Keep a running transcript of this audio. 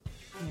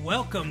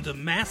welcome to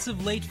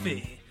Massive Late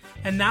Fee.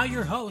 And now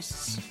your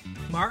hosts,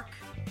 Mark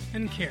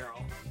and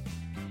Carol.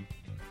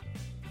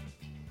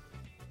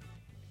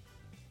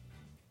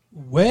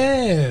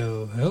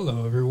 Well,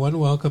 hello everyone.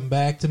 Welcome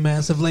back to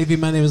Massive Late Fee.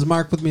 My name is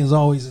Mark. With me as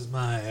always is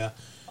my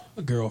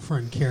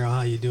girlfriend, Carol.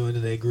 How you doing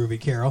today, Groovy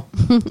Carol?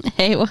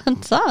 Hey,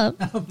 what's up?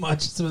 Not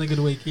much. It's been a good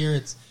week here.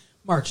 It's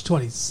March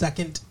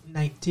 22nd,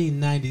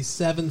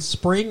 1997.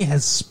 Spring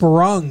has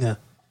sprung. What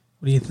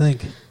do you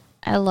think?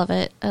 I love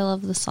it. I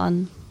love the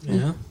sun.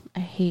 Yeah. I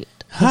hate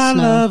the I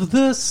snow. love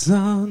the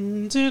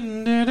sun.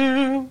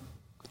 Do-do-do.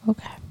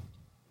 Okay.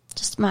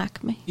 Just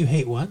mock me. You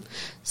hate what?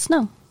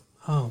 Snow.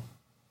 Oh,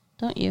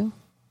 Don't you?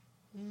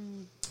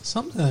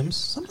 sometimes.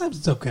 Sometimes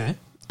it's okay.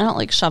 I don't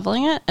like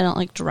shoveling it. I don't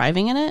like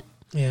driving in it.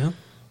 Yeah.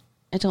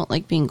 I don't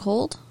like being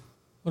cold.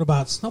 What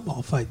about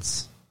snowball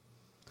fights?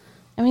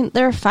 I mean,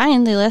 they're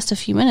fine. They last a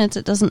few minutes.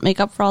 It doesn't make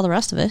up for all the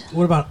rest of it.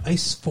 What about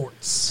ice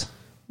forts?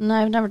 No,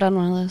 I've never done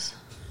one of those.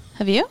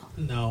 Have you?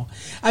 No.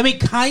 I mean,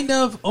 kind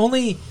of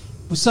only.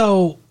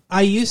 So,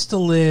 I used to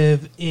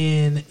live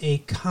in a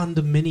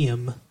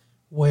condominium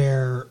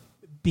where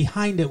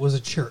behind it was a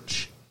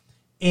church.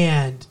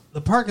 And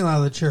the parking lot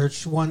of the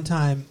church, one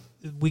time,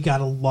 we got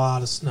a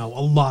lot of snow.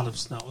 A lot of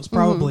snow. It was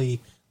probably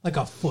like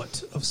a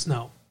foot of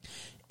snow.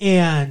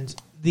 And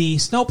the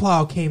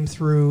snowplow came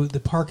through the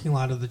parking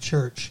lot of the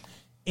church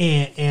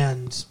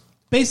and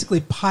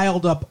basically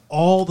piled up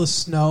all the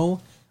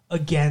snow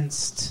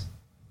against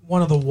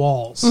one of the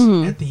walls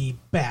at the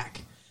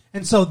back.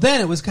 And so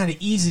then it was kind of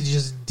easy to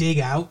just dig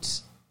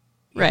out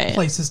Right.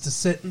 places to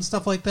sit and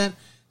stuff like that.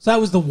 So that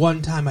was the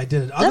one time I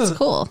did it. That's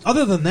cool.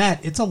 Other than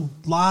that, it's a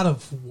lot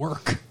of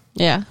work.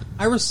 Yeah.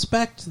 I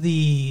respect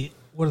the,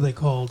 what are they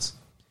called?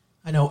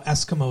 I know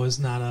Eskimo is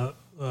not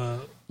a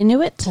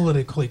Inuit?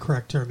 politically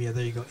correct term. Yeah,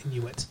 there you go,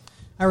 Inuit.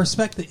 I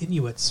respect the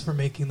Inuits for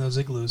making those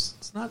igloos.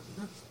 It's not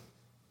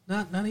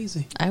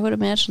easy. I would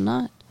imagine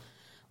not.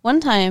 One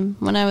time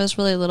when I was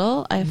really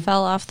little, I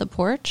fell off the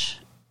porch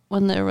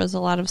when there was a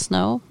lot of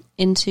snow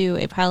into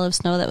a pile of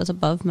snow that was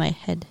above my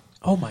head.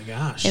 Oh my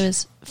gosh. It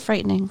was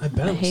frightening. I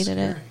bet it was hated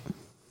it.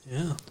 scary.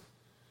 Yeah.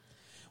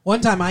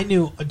 One time I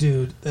knew a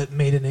dude that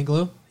made an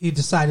igloo. He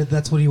decided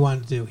that's what he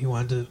wanted to do. He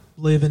wanted to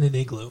live in an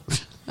igloo.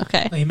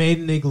 Okay. He made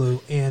an igloo,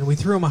 and we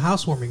threw him a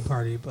housewarming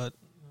party, but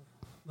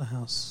the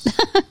house...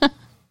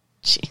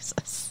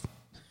 Jesus.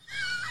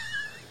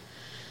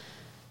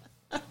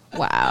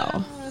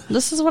 Wow.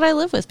 This is what I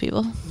live with,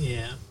 people.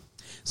 Yeah.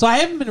 So I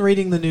haven't been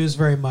reading the news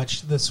very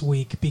much this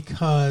week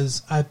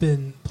because I've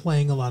been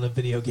playing a lot of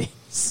video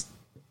games.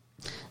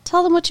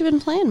 Tell them what you've been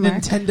playing, Mark.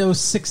 Nintendo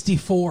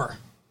 64.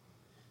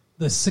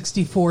 The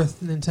 64th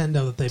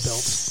Nintendo that they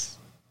built,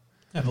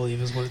 I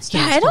believe is what it stands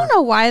Yeah, for. I don't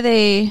know why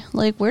they,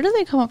 where do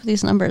they come up with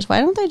these numbers? Why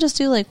don't they just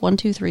do, 1,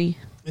 2, 3?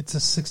 It's a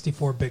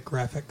 64-bit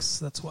graphics,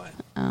 that's why.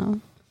 Oh.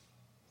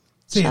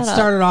 See, Shut it up.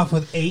 started off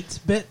with 8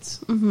 bits.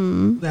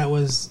 Mm-hmm. That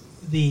was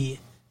the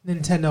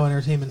Nintendo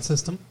Entertainment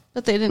System.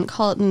 But they didn't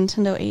call it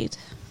Nintendo 8.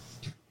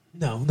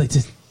 No, they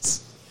didn't.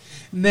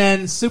 And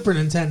then Super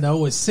Nintendo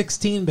was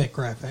 16-bit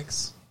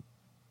graphics.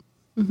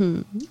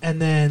 Mm-hmm.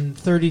 And then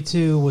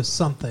 32 was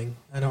something.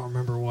 I don't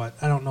remember what.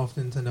 I don't know if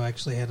Nintendo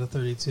actually had a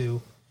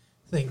 32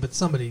 thing, but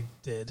somebody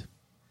did.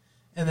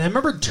 And then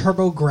remember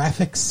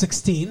TurboGrafx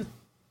 16?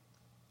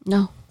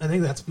 No. I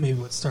think that's maybe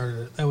what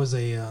started it. That was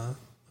a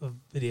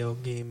video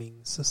gaming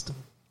system.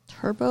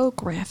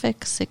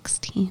 TurboGrafx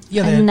 16.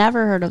 Yeah, I've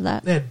never heard of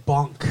that. They had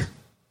Bonk.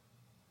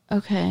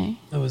 Okay.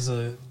 That was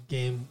a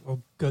game. A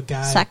good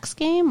guy. Sex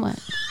game? What?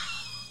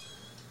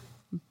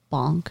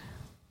 Bonk.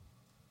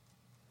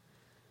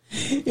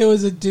 It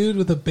was a dude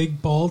with a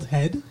big bald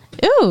head.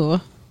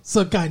 Ooh.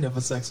 So kind of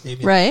a sex game.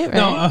 Yeah. Right.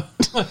 No,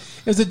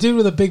 it was a dude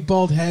with a big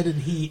bald head,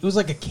 and it was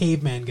like a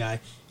caveman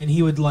guy, and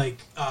he would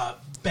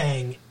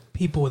bang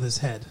people with his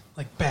head,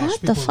 bash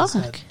What people the with his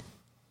fuck? head.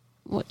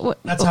 What?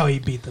 That's how he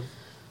beat them.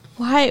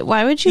 Why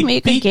would you He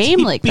make beat- a game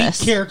he like beat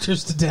this?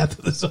 Characters to death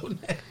with his own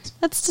head.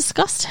 That's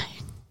disgusting.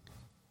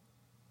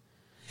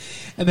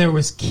 And there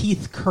was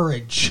Keith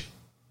Courage,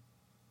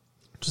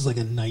 which is like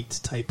a knight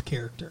type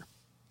character.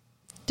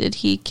 Did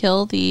he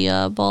kill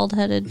the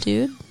bald-headed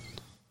dude?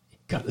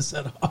 Got his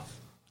head off.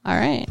 All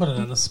right. Put it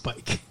on a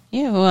spike.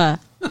 Ew. What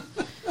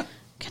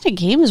kind of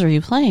games were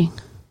you playing?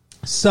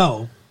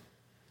 So,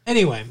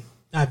 anyway,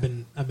 I've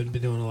been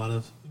doing a lot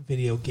of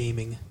video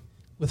gaming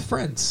with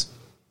friends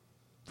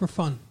for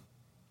fun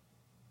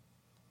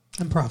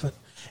and profit.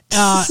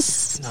 No,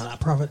 not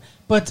profit.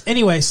 But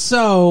anyway,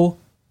 so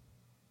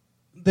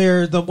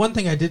the one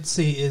thing I did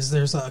see is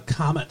there's a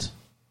comet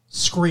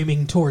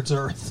screaming towards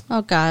Earth.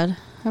 Oh, God.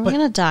 Are we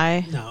going to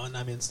die? No, and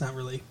I mean it's not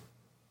really.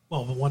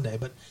 Well, one day,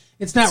 but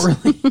it's not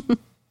really.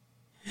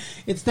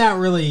 It's not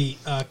really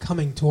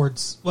coming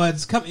towards. Well,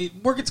 it's coming.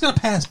 It's going to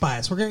pass by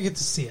us. We're going to get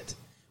to see it.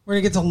 We're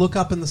going to get to look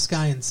up in the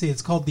sky and see.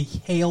 It's called the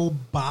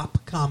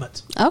Hale-Bopp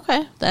Comet.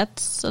 Okay.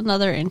 That's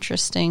another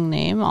interesting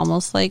name,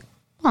 almost like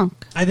Bonk.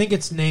 I think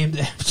it's named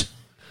after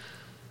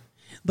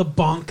the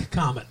Bonk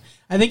Comet.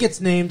 I think it's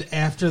named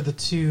after the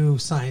two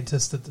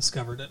scientists that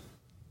discovered it,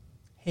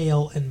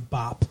 Hale and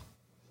Bopp.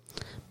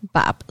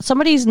 Bop.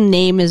 Somebody's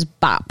name is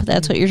Bop.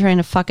 That's what you're trying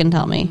to fucking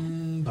tell me.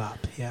 Bop,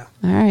 yeah.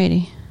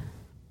 Alrighty.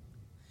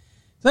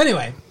 So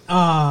anyway,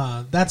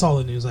 that's all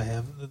the news I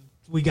have.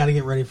 We got to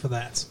get ready for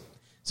that.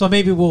 So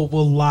maybe we'll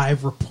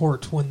live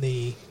report when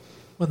the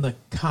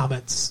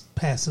comet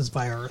passes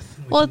by Earth.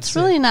 Well, it's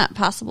really not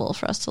possible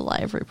for us to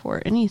live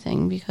report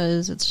anything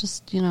because it's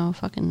just,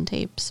 fucking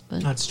tapes.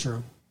 But that's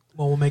true.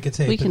 Well, we'll make a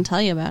tape. We can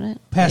tell you about it.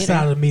 Pass later. it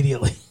out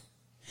immediately.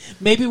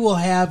 Maybe we'll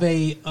have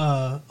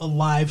a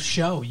live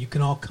show. You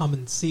can all come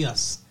and see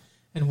us,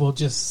 and we'll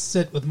just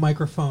sit with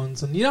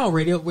microphones. And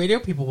radio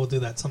people will do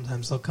that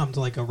sometimes. They'll come to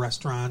like a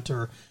restaurant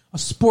or a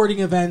sporting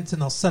event,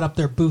 and they'll set up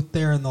their booth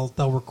there, and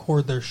they'll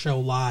record their show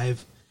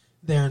live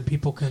there, and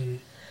people can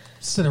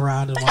sit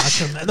around and watch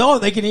them.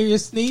 And they can hear you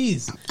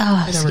sneeze.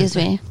 Oh, excuse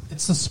me.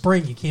 It's the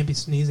spring. You can't be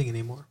sneezing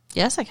anymore.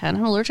 Yes, I can.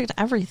 I'm allergic to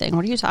everything.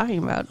 What are you talking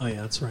about? Oh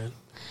yeah, that's right.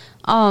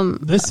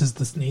 This is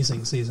the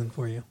sneezing season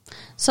for you.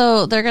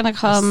 So they're gonna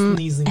come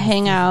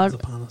hang out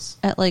upon us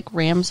at like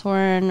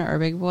Ramshorn or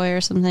Big Boy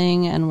or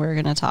something, and we're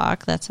gonna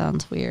talk. That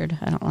sounds weird.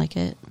 I don't like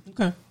it.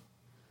 Okay.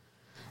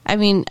 I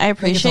mean, I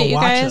appreciate you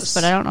guys, us.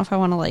 but I don't know if I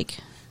want to like.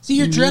 See,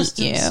 you're dressed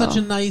in such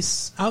a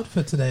nice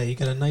outfit today. You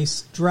got a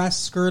nice dress,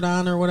 skirt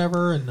on, or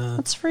whatever, and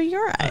that's for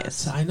your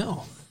eyes. I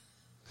know.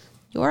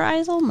 Your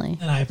eyes only.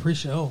 And I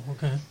appreciate. Oh,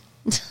 okay.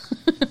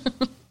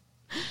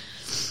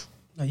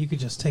 Now you could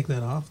just take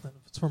that off. Then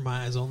if it's for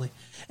my eyes only.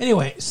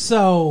 Anyway,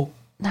 so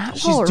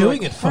she's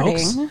doing it,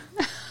 folks. No,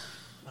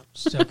 I'm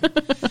just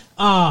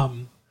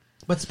joking.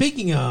 But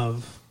speaking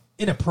of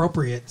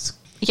inappropriate,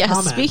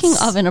 comments, speaking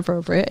of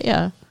inappropriate,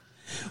 yeah,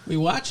 we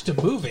watched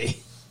a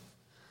movie.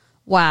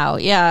 Wow,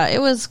 yeah, it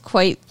was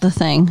quite the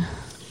thing.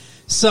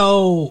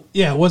 So,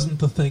 yeah, it wasn't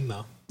the thing,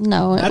 though.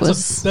 No,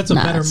 that's a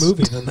better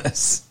movie than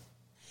this.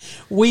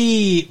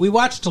 We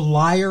watched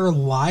Liar,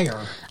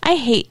 Liar. I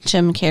hate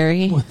Jim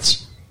Carrey.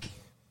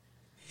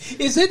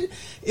 Is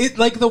it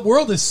like the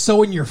world is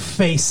so in your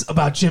face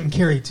about Jim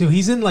Carrey, too?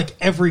 He's in, like,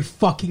 every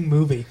fucking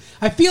movie.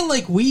 I feel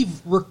like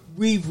we've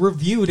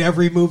reviewed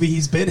every movie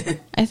he's been in.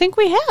 I think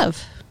we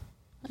have.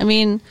 I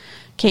mean,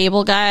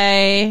 Cable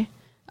Guy...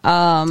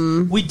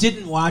 we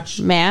didn't watch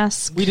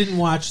Mask. We didn't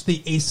watch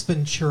the Ace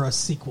Ventura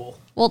sequel.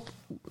 Well,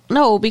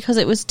 no, because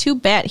it was too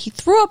bad. He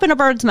threw up in a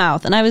bird's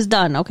mouth, and I was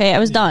done. Okay, I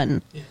was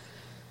done. Yeah.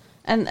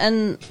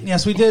 And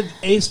yes, we did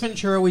Ace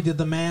Ventura. We did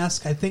The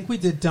Mask. I think we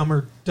did Dumb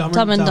and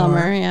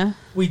Dumber. Yeah,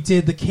 we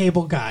did The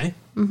Cable Guy.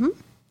 Mm-hmm.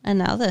 And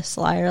now this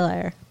Liar,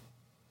 Liar.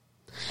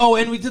 Oh,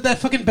 and we did that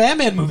fucking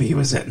Batman movie he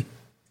was in.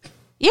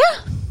 Yeah.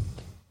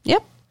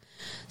 Yep.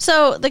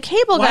 So the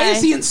Cable Guy. Why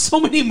is he in so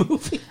many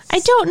movies? I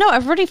don't know.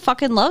 Everybody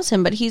fucking loves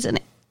him, but he's an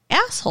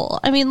asshole.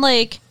 I mean,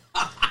 like,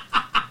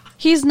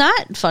 he's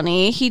not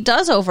funny. He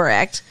does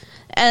overact,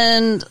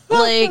 and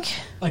like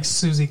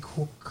Susie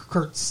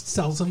Kurtz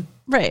tells him.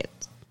 Right.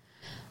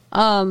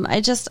 I'm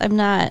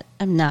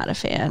not a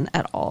fan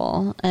at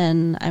all,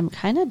 and I'm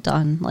kind of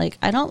done. Like,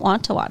 I don't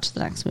want to watch the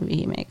next movie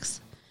he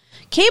makes.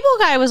 Cable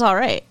Guy was all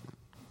right.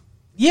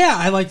 Yeah,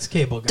 I liked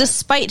Cable Guy.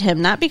 Despite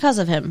him, not because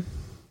of him.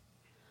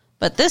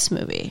 But this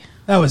movie...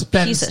 That was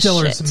Ben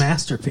Stiller's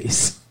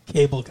masterpiece,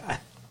 Cable Guy.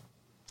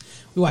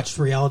 We watched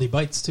Reality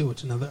Bites, too,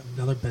 which is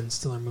another Ben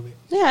Stiller movie.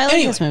 Yeah, I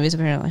like his movies,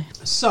 apparently.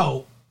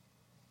 So,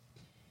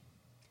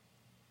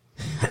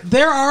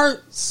 there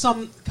are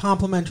some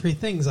complimentary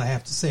things I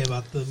have to say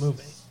about the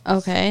movie.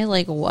 Okay,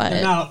 like what?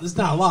 There's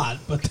not a lot,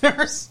 but there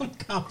are some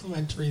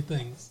complimentary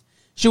things.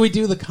 Should we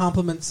do the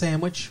compliment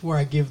sandwich, where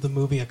I give the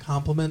movie a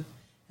compliment,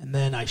 and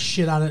then I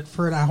shit on it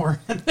for an hour,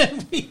 and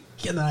then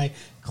I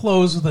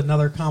close with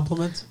another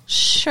compliment?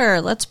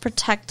 Sure, let's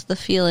protect the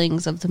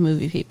feelings of the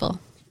movie people.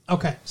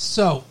 Okay,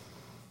 so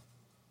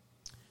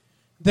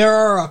there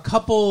are a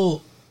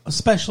couple,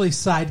 especially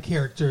side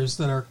characters,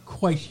 that are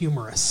quite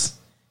humorous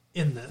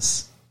in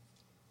this.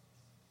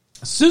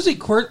 Susie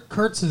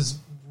Kurtz is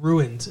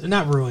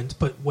not ruined,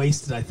 but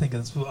wasted, I think.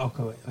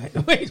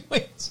 Okay,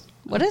 wait.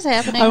 What is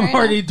happening I'm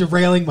already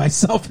derailing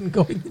myself and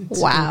going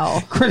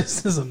into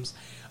criticisms.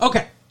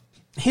 Okay.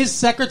 His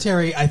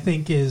secretary, I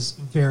think, is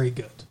very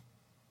good.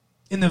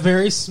 In the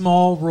very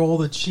small role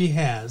that she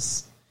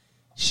has,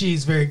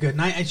 she's very good.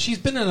 And she's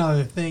been in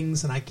other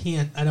things, and I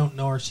don't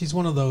know her. She's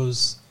one of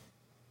those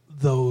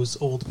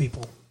old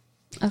people.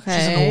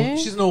 Okay.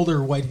 She's an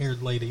older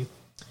white-haired lady.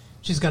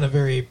 She's got a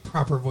very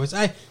proper voice.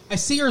 I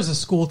see her as a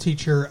school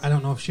teacher. I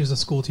don't know if she was a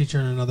school teacher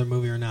in another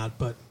movie or not,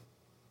 but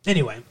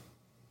anyway,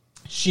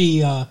 she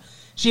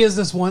has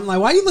this one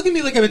line. Why do you look at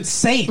me like I'm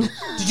insane?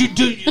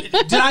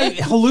 Did I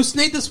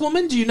hallucinate this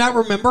woman? Do you not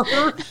remember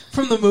her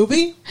from the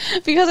movie?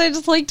 Because I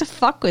just like to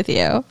fuck with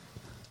you.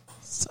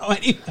 So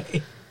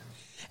anyway,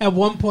 at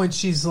one point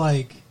she's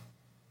like,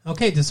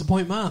 "Okay,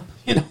 disappoint mom."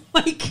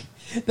 Like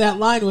that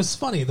line was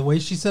funny. The way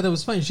she said it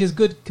was funny. She has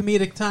good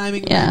comedic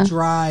timing, and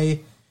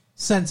dry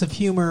sense of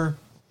humor.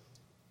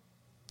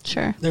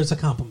 Sure. There's a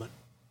compliment.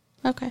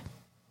 Okay.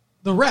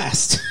 The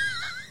rest.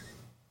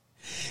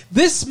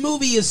 This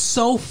movie is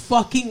so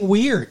fucking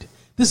weird.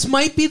 This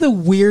might be the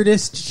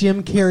weirdest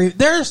Jim Carrey.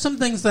 There are some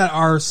things that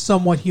are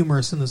somewhat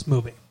humorous in this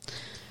movie.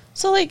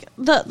 So, like,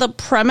 the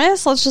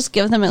premise, let's just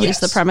give them at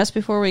least the premise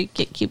before we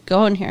keep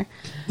going here.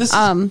 This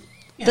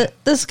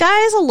guy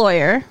is a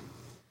lawyer.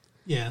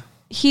 Yeah.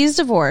 He's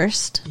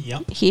divorced.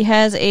 Yep. He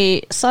has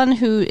a son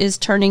who is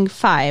turning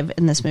 5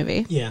 in this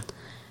movie. Yeah.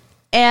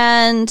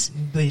 And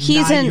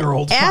he's an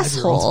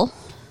asshole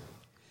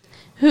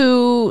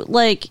who,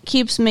 like,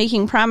 keeps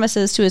making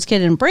promises to his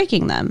kid and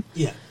breaking them.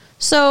 Yeah.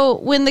 So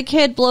when the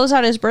kid blows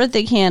out his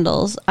birthday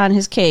candles on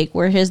his cake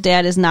where his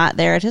dad is not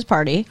there at his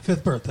party.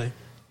 5th birthday.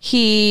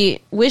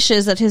 He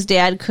wishes that his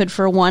dad could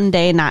for one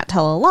day not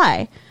tell a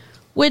lie,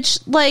 which,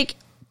 like,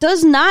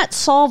 does not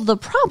solve the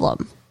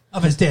problem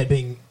of his dad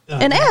being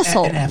an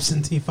asshole, an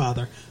absentee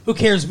father who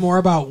cares more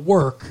about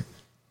work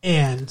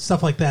and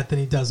stuff like that than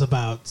he does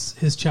about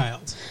his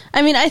child.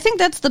 I mean, I think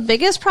that's the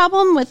biggest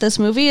problem with this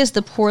movie is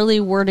the poorly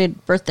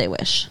worded birthday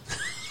wish.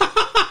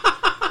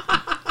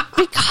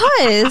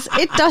 Because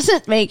it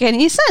doesn't make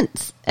any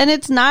sense. And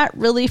it's not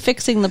really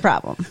fixing the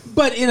problem.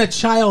 But in a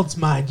child's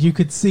mind, you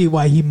could see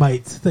why he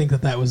might think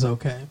that was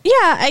okay.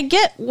 Yeah, I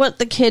get what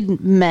the kid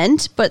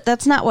meant, but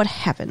that's not what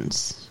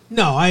happens.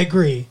 No, I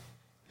agree.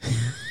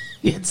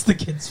 It's the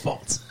kid's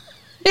fault.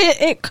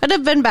 It could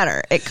have been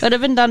better. It could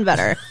have been done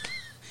better.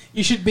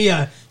 You should be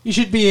a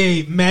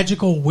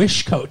magical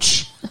wish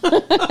coach.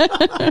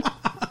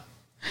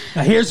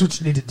 Now here's what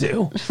you need to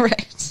do.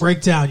 Right.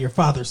 Break down your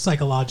father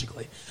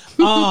psychologically.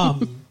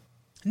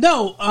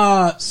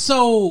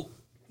 So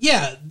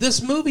yeah,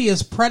 this movie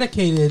is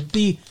predicated,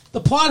 the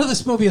plot of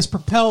this movie is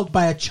propelled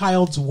by a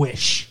child's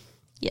wish.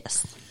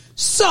 Yes.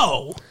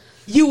 So,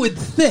 you would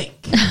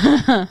think,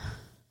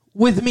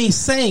 with me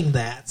saying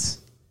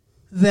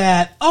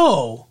that,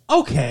 oh,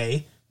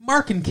 okay,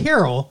 Mark and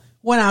Carol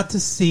went out to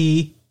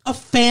see a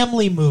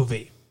family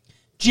movie.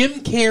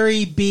 Jim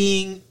Carrey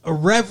being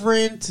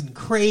irreverent and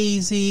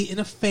crazy in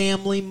a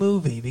family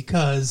movie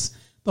because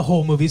the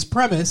whole movie's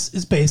premise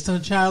is based on a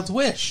child's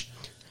wish.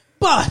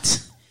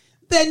 But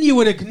then you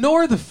would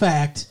ignore the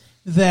fact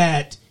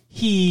that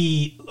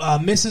he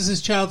misses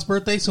his child's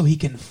birthday so he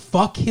can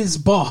fuck his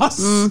boss.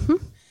 Mm-hmm.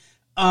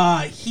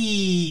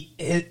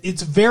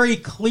 It's very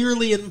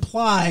clearly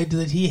implied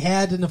that he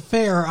had an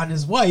affair on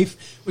his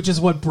wife, which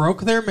is what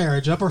broke their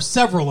marriage up, or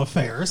several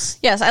affairs.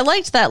 Yes, I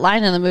liked that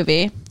line in the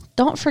movie.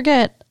 Don't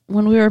forget,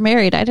 when we were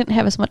married, I didn't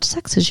have as much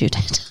sex as you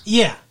did.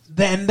 Yeah,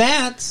 then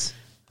that's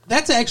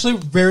actually a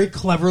very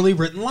cleverly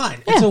written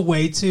line. Yeah. It's a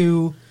way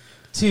to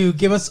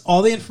give us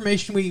all the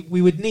information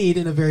we would need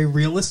in a very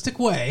realistic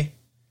way.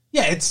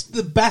 Yeah, it's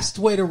the best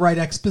way to write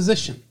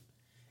exposition.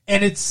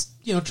 And it's,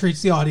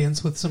 treats the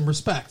audience with some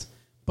respect.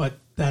 But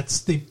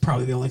that's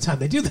probably the only time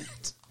they do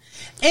that.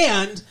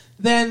 And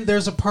then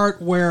there's a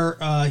part where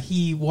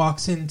he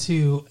walks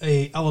into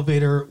a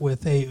elevator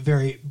with a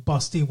very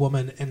busty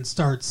woman and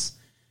starts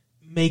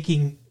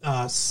making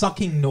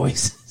sucking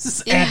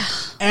noises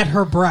at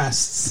her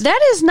breasts.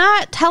 That is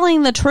not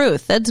telling the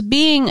truth. That's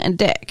being a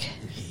dick.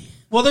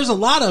 Well, there's a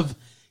lot of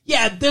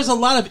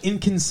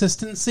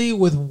inconsistency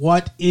with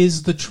what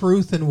is the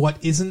truth and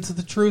what isn't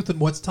the truth and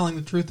what's telling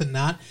the truth and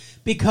not.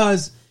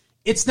 Because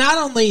it's not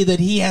only that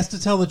he has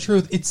to tell the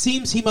truth, it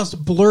seems he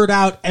must blurt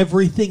out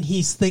everything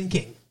he's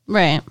thinking.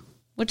 Right.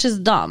 Which is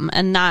dumb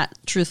and not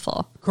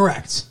truthful.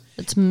 Correct.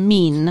 It's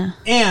mean.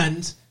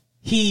 And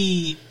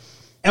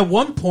at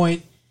one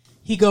point,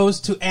 he goes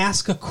to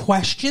ask a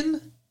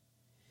question,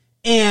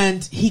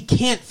 and he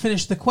can't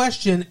finish the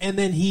question, and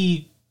then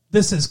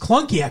this is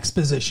clunky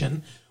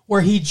exposition,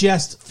 where he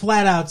just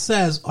flat out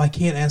says, I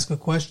can't ask a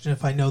question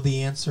if I know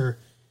the answer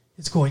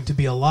is going to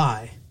be a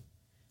lie.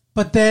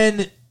 But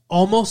then,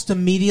 almost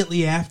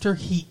immediately after,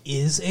 he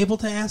is able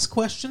to ask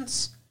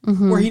questions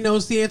where he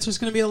knows the answer is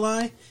going to be a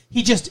lie.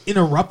 He just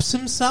interrupts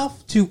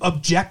himself to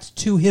object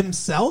to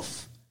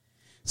himself.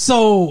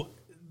 So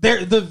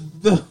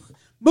the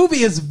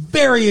movie is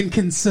very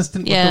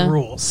inconsistent with the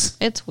rules.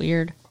 It's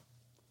weird.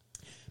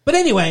 But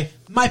anyway,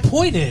 my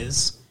point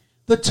is,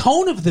 the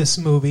tone of this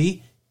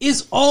movie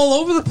is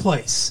all over the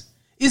place.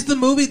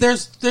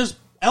 There's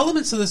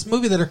elements of this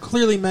movie that are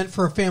clearly meant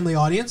for a family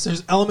audience.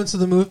 There's elements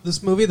of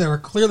this movie that are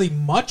clearly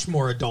much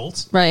more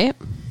adult. Right.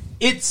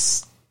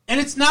 It's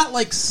not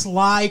like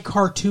sly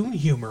cartoon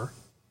humor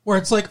where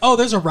it's like, oh,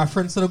 there's a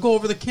reference that'll go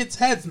over the kids'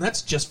 heads, and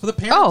that's just for the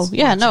parents. Oh,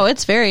 yeah, no,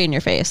 it's very in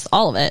your face.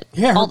 All of it.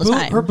 Yeah, all the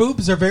time. Her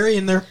boobs are very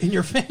in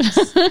your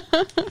face.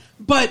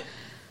 But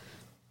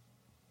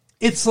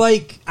it's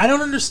like, I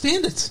don't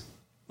understand it.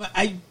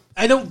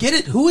 I don't get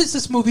it. Who is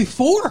this movie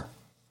for?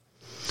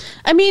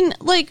 I mean,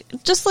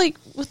 just like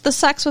with the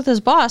sex with his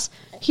boss,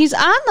 he's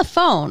on the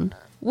phone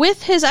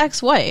with his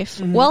ex-wife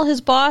while his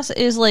boss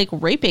is,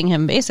 raping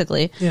him,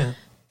 basically. Yeah.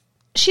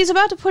 She's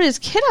about to put his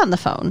kid on the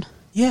phone.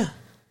 Yeah.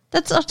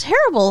 That's a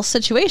terrible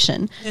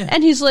situation. Yeah.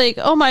 And he's like,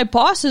 oh, my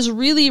boss is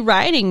really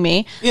riding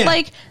me. Yeah.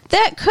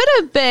 That could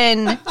have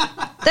been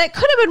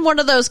one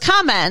of those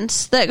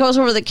comments that goes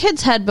over the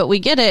kid's head, but we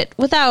get it,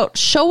 without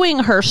showing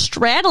her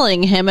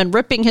straddling him and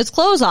ripping his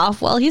clothes off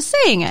while he's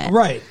saying it.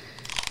 Right.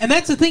 And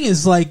that's the thing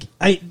is,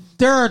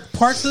 there are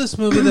parts of this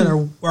movie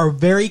that are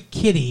very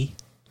kiddie,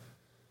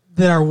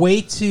 that are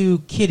way too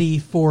kiddie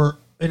for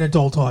an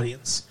adult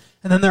audience.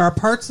 And then there are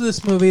parts of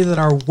this movie that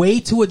are way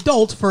too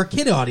adult for a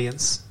kid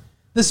audience.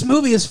 This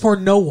movie is for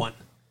no one.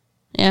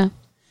 Yeah.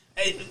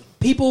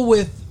 People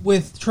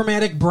with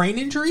traumatic brain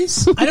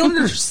injuries? I don't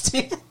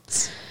understand.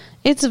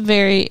 It's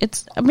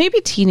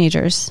maybe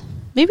teenagers.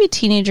 Maybe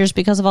teenagers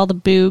because of all the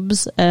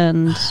boobs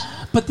and...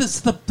 But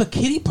the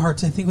kiddie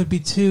parts, I think, would be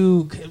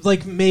too...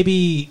 Like,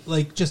 maybe,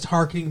 like, just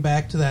harkening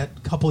back to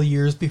that couple of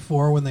years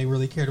before when they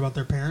really cared about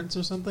their parents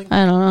or something.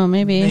 I don't know,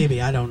 maybe.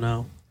 Maybe, I don't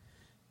know.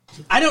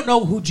 I don't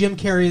know who Jim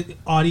Carrey's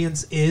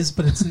audience is,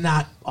 but it's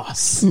not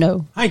us.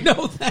 No. I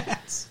know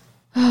that.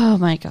 Oh,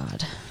 my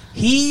God.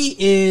 He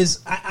is...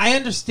 I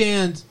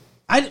understand...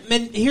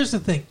 here's the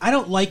thing. I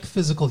don't like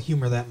physical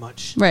humor that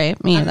much.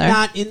 Right, me either. I'm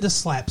not into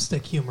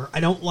slapstick humor.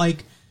 I don't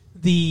like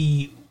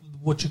the...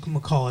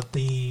 whatchamacallit,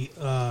 the...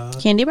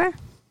 Candy bar?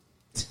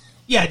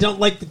 Yeah, I don't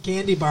like the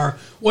candy bar,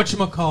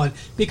 whatchamacallit,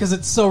 because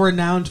it's so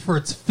renowned for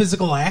its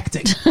physical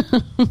acting.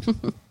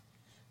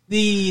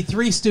 The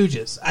Three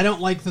Stooges. I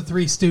don't like the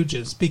Three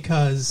Stooges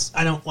because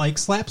I don't like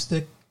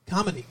slapstick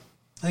comedy.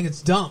 I think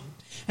it's dumb.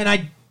 And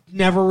I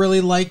never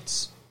really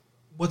liked...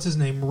 What's his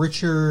name? Not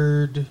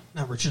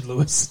Richard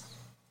Lewis.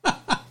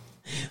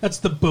 That's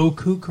the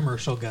Boku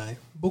commercial guy.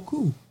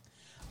 Boku.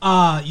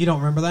 You don't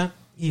remember that?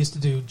 He used to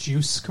do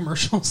juice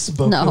commercials.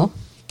 Boku. No.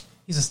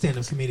 He's a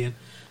stand-up comedian.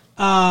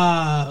 Who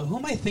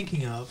am I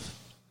thinking of?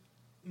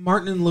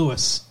 Martin and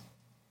Lewis.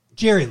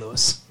 Jerry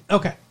Lewis.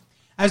 Okay.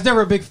 I was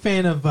never a big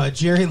fan of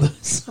Jerry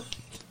Lewis.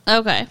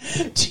 Okay.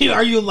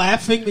 Are you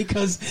laughing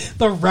because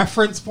the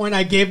reference point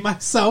I gave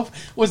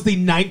myself was the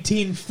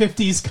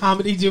 1950s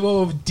comedy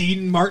duo of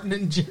Dean Martin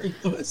and Jerry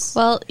Lewis?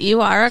 Well,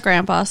 you are a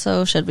grandpa,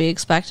 so should we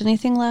expect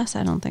anything less?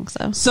 I don't think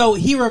so. So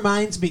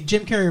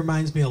Jim Carrey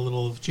reminds me a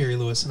little of Jerry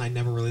Lewis, and I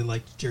never really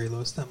liked Jerry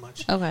Lewis that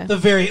much. Okay. The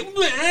very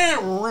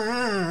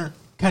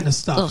kind of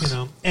stuff,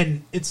 Ugh.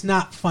 and it's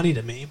not funny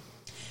to me.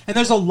 And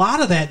there's a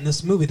lot of that in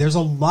this movie. There's a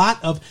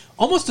lot of,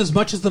 almost as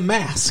much as The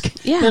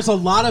Mask. Yeah. There's a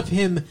lot of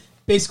him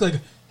basically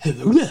like,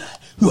 hello there.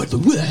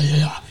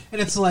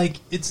 And it's like,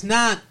 it's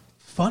not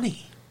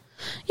funny.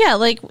 Yeah,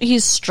 like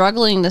he's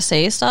struggling to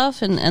say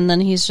stuff and then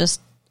he's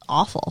just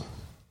awful.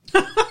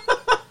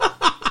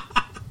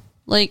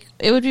 Like,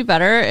 it would be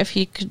better if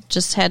he could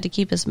just had to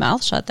keep his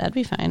mouth shut. That'd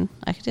be fine.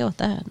 I could deal with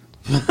that.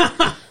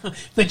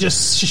 They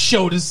just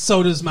sewed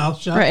his mouth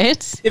shut.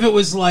 Right? If it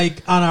was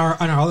like on our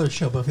other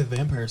show, Buffy the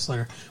Vampire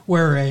Slayer,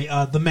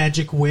 where the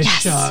magic witch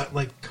Yes.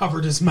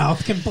 covered his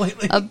mouth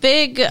completely. A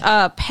big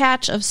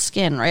patch of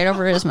skin right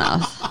over his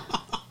mouth.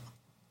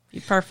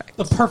 Be perfect.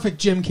 The perfect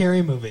Jim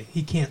Carrey movie.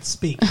 He can't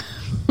speak.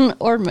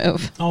 Or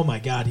move. Oh my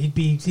God, he'd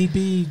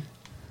be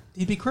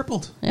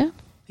crippled. Yeah.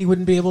 He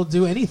wouldn't be able to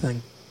do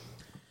anything.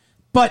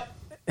 But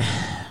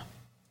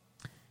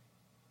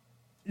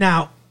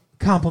now,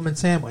 compliment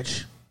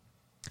sandwich.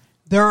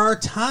 There are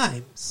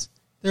times,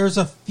 there's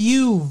a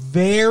few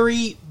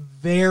very,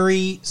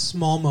 very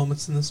small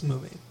moments in this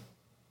movie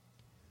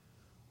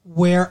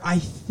where I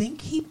think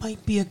he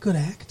might be a good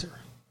actor.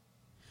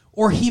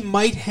 Or he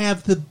might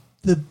have the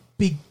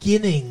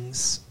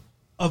beginnings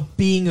of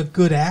being a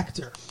good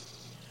actor.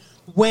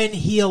 When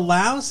he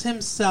allows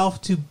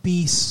himself to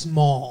be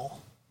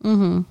small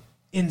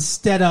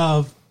instead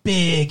of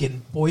big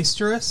and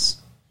boisterous,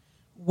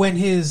 when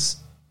his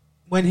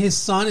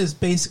son is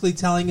basically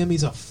telling him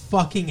he's a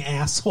fucking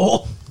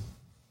asshole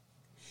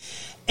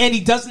and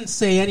he doesn't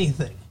say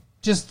anything,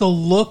 just the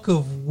look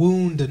of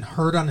wound and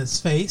hurt on his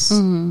face,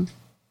 I'm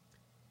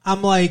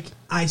like,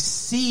 I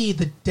see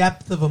the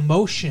depth of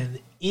emotion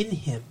in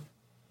him.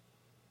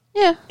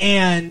 Yeah.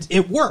 And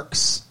it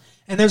works.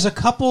 And there's a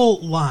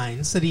couple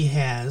lines that he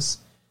has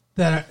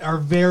that are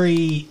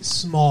very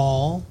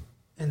small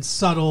and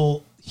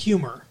subtle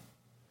humor,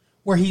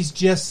 where he's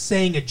just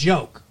saying a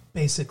joke,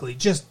 basically,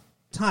 just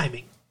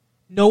timing.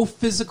 No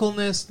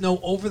physicalness, no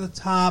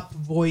over-the-top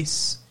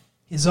voice.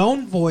 His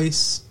own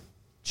voice,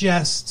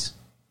 just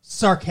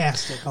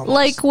sarcastic almost.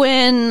 Like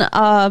when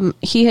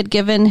he had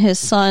given his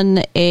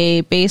son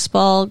a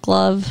baseball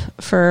glove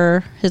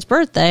for his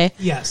birthday.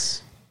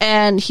 Yes.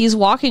 And he's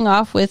walking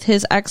off with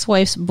his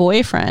ex-wife's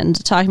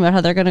boyfriend talking about how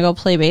they're going to go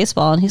play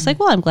baseball. And he's like,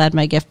 well, I'm glad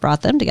my gift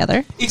brought them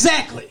together.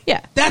 Exactly. Yeah.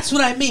 That's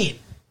what I mean.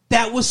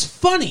 That was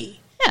funny.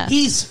 Yeah.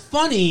 He's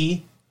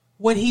funny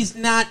when he's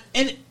not...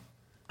 And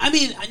I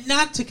mean,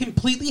 not to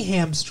completely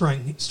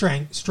hamstring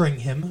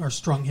him or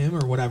strung him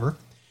or whatever.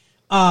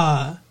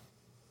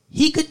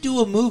 He could do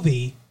a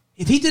movie...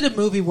 If he did a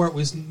movie where it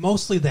was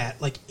mostly that,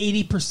 like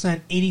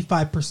 80%,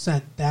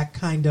 85%, that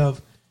kind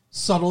of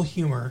subtle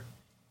humor...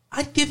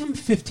 I'd give him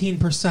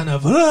 15%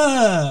 of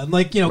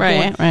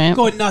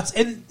going nuts,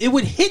 and it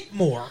would hit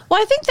more.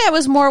 Well, I think that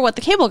was more what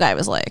the Cable Guy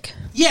was like.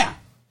 Yeah,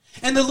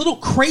 and the little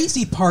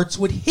crazy parts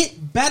would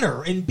hit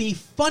better and be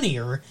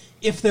funnier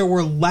if there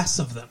were less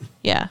of them.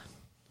 Yeah,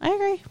 I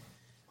agree.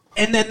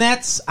 And then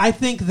I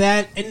think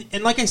that,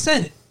 and like I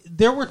said,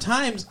 there were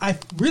times I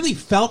really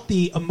felt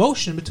the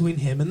emotion between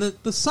him and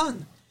the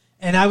son,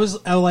 and I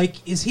was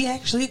like, is he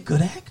actually a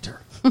good actor?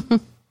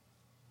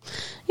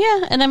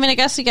 Yeah, and I mean, I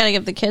guess you got to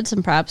give the kid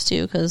some props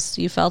too, because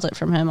you felt it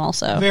from him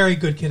also. Very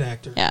good kid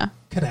actor. Yeah.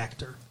 Kid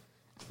actor.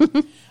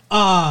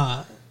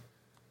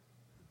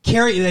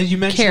 Carrie, as you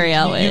mentioned, Carrie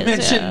Elways, you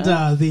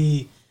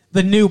mentioned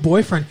the new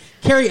boyfriend.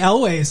 Carrie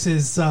Elways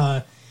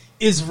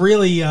is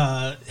really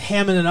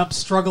hamming it up,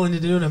 struggling to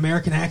do an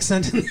American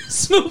accent in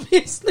this movie.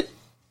 Isn't it?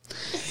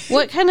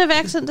 What kind of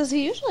accent does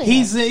he usually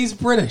have? He's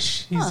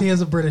British. He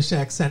has a British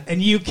accent,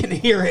 and you can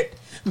hear it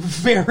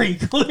very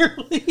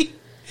clearly.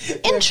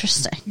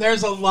 Interesting.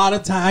 There's a lot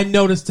of time. I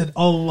noticed it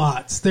a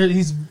lot.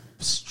 He's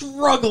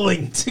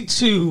struggling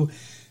to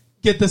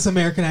get this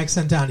American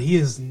accent down. He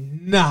is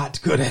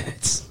not good at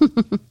it.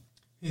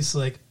 He's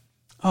like,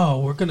 "Oh,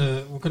 we're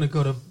gonna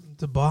go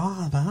to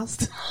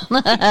Boston."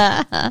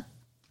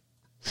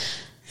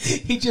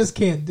 He just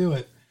can't do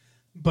it.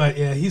 But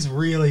yeah, he's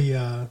really.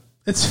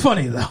 It's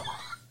funny though.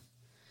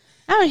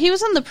 Oh, he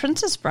was in The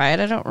Princess Bride.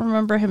 I don't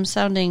remember him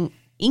sounding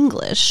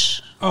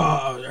English.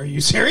 Are you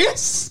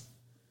serious?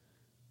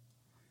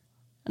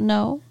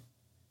 No.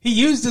 He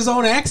used his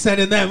own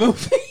accent in that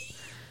movie.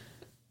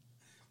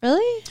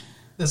 Really?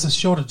 There's a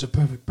shortage of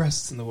perfect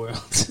breasts in the world.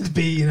 To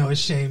be,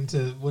 ashamed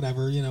to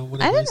whatever,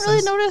 whatever. I didn't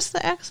really notice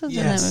the accents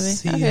in that movie.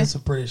 Yes, he has a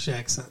British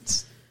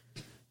accent.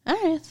 All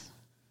right.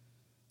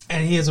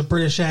 And he has a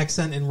British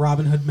accent in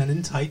Robin Hood Men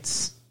in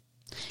Tights.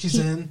 She's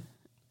in.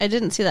 I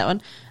didn't see that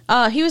one.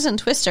 He was in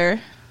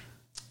Twister.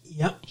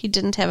 Yep. He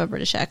didn't have a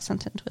British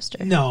accent in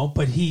Twister. No,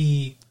 but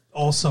he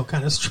also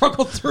kind of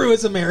struggled through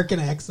his American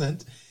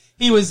accent.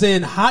 He was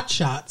in Hot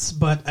Shots,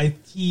 but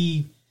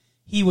he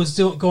was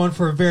going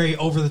for a very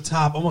over the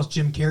top, almost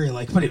Jim Carrey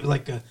like, but it was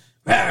like a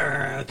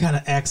kind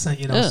of accent,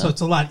 Ugh. So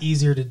it's a lot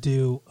easier to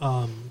do,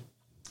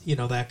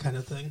 that kind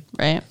of thing.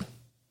 Right.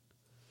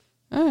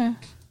 All right.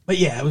 But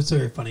yeah, it was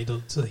very funny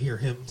to hear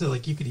him.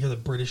 You could hear the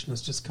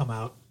Britishness just come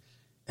out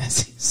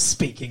as he's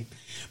speaking.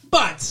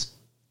 But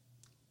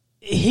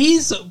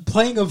he's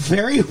playing a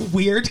very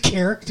weird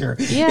character.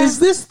 Yeah. Is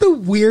this the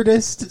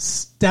weirdest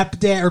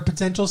stepdad or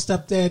potential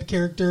stepdad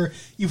character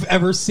you've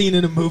ever seen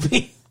in a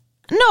movie?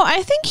 No,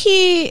 I think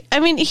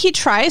he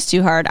tries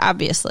too hard,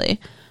 obviously,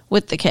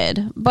 with the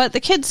kid. But the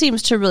kid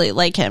seems to really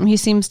like him. He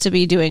seems to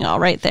be doing all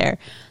right there.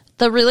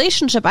 The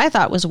relationship I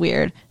thought was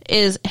weird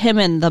is him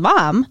and the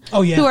mom,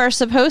 who are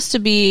supposed to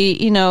be,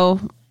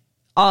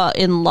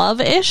 in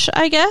love-ish,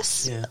 I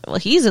guess. Yeah. Well,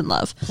 he's in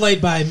love.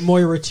 Played by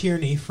Moira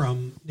Tierney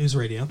from News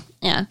Radio.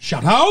 Yeah.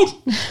 Shout out!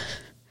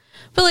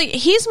 But,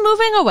 he's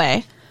moving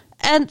away,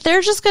 and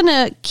they're just going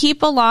to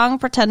keep along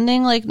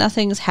pretending like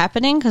nothing's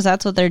happening, because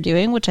that's what they're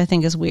doing, which I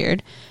think is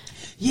weird.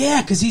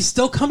 Yeah, because he's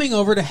still coming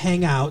over to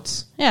hang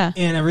out. Yeah.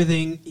 And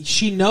everything.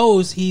 She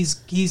knows he's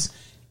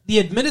the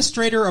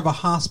administrator of a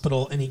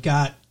hospital, and he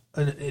got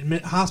a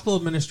hospital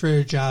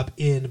administrator job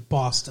in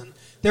Boston.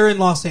 They're in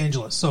Los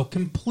Angeles, so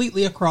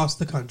completely across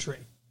the country.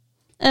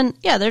 And,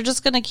 yeah, they're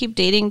just going to keep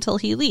dating till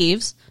he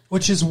leaves.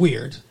 Which is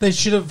weird. They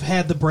should have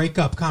had the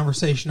breakup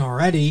conversation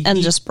already.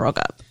 And just broke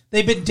up.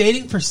 They've been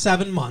dating for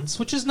 7 months,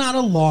 which is not a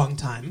long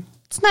time.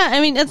 It's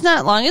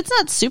not long. It's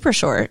not super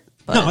short.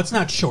 But. No, it's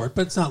not short,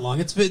 but it's not long.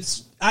 I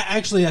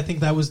think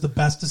that was the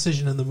best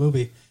decision in the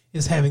movie,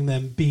 is having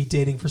them be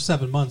dating for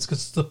 7 months,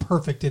 because it's the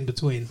perfect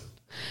in-between.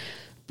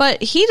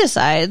 But he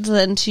decides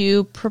then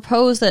to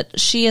propose that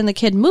she and the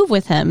kid move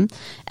with him,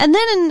 and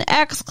then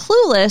acts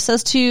clueless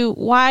as to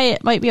why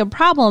it might be a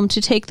problem to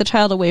take the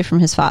child away from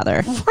his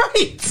father.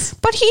 Right!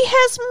 But he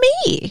has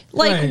me.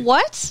 Right.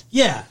 What?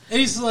 Yeah. And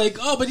he's like,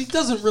 but he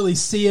doesn't really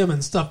see him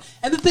and stuff.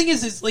 And the thing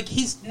is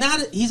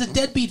he's a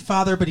deadbeat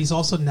father, but he's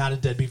also not a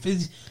deadbeat.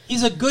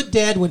 He's a good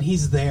dad when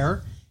he's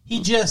there.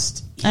 I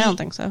don't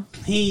think so.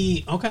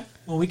 Okay.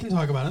 Well, we can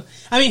talk about it.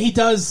 I mean, he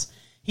does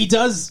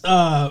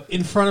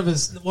in front of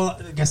his, well,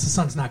 I guess the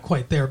son's not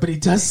quite there, but he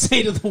does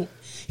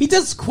he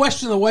does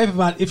question the wife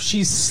about if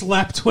she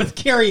slept with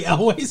Carrie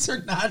Elways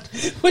or not,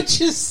 which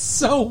is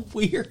so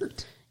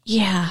weird.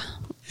 Yeah.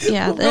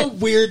 Yeah. What a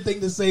weird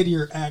thing to say to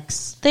your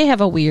ex. They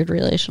have a weird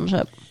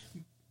relationship.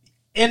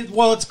 And,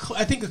 well,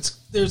 I think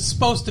they're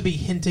supposed to be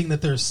hinting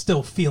that there's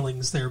still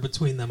feelings there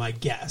between them, I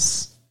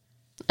guess.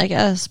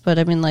 But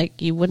I mean,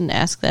 you wouldn't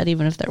ask that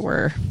even if there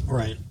were.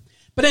 Right.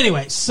 But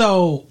anyway,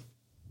 so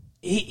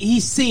he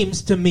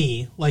seems to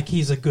me like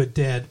he's a good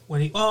dad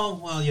when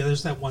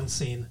there's that one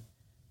scene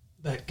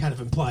that kind of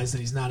implies that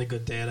he's not a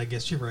good dad. I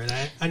guess you're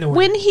right. I know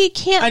when he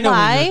can't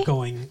lie,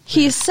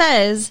 he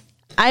says,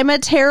 "I'm a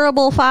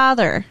terrible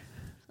father."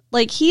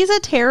 He's a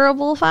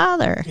terrible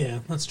father. Yeah,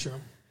 that's true.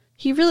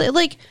 He really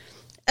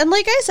and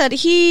like I said,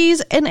 he's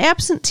an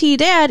absentee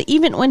dad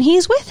even when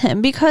he's with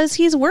him, because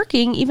he's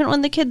working even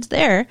when the kid's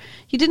there.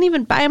 He didn't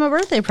even buy him a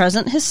birthday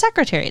present. His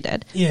secretary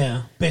did.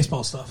 Yeah,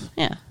 baseball stuff.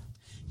 Yeah.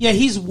 Yeah,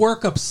 he's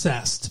work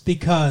obsessed,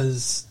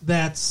 because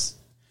that's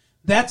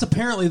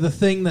apparently the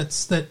thing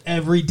that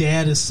every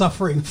dad is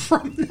suffering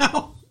from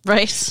now.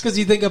 Right. Because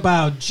you think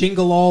about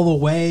Jingle All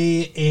the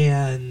Way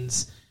and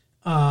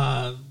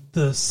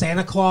the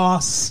Santa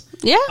Claus.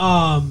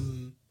 Yeah.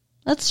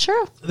 That's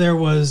true. There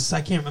was,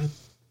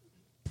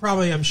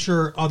 I'm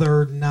sure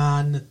other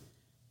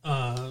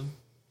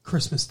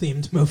Christmas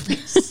themed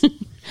movies.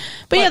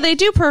 but yeah, they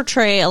do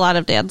portray a lot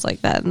of dads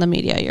like that in the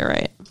media. You're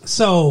right.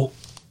 So,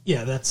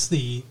 yeah,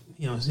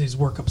 he's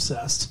work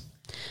obsessed.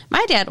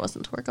 My dad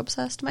wasn't work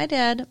obsessed. My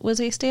dad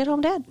was a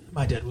stay-at-home dad.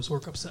 My dad was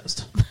work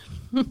obsessed.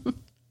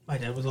 My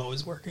dad was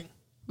always working.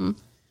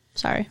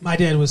 Sorry. My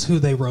dad was who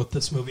they wrote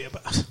this movie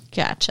about.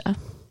 Gotcha.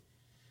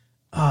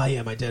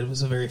 Yeah, my dad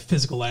was a very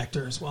physical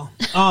actor as well.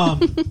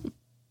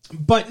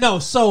 But no,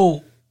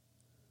 so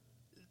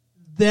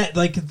that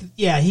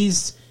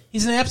he's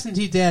an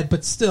absentee dad,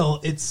 but still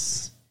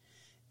it's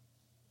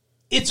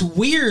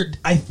weird.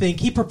 I think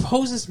he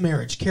proposes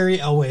marriage. Carrie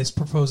Elways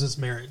proposes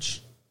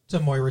marriage to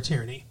Moira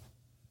Tierney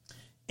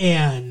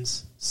and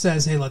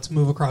says, "Hey, let's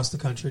move across the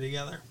country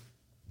together."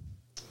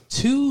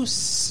 Too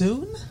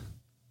soon,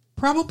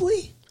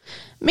 probably.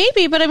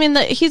 Maybe, but I mean,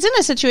 he's in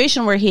a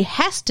situation where he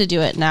has to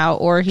do it now,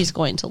 or he's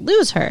going to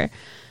lose her.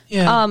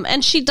 Yeah.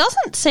 And she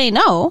doesn't say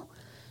no.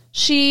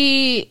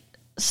 She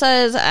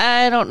says,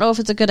 "I don't know if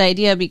it's a good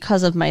idea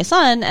because of my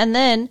son," and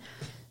then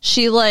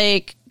she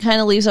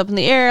kind of leaves up in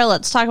the air.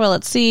 Let's talk about.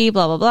 Let's see.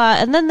 Blah blah blah.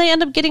 And then they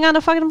end up getting on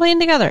a fucking plane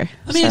together.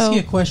 Let me ask you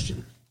a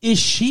question: is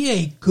she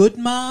a good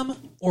mom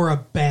or a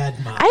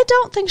bad mom? I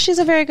don't think she's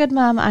a very good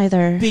mom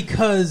either.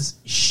 Because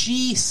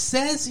she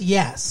says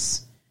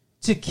yes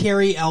to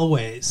Carrie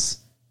Elways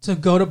to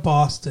go to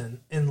Boston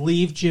and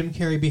leave Jim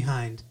Carrey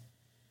behind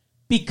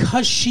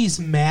because she's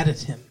mad at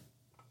him.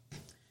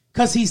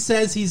 Because he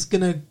says he's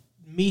going to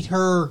meet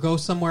her or go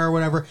somewhere or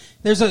whatever.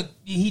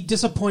 He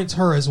disappoints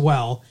her as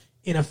well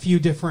in a few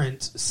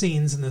different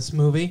scenes in this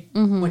movie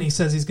when he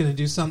says he's going to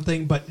do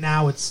something, but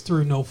now it's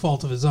through no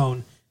fault of his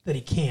own that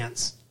he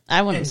can't.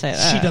 I wouldn't say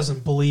that. She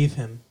doesn't believe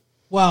him.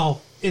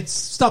 Well, it's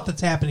stuff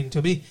that's happening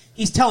to him.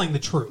 He's telling the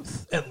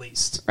truth, at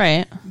least.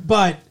 Right.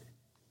 But,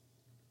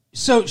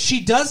 so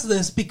she does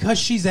this because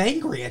she's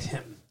angry at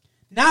him.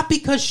 Not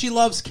because she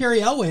loves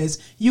Carrie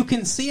Elways. You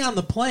can see on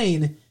the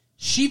plane,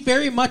 she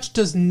very much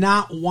does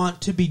not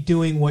want to be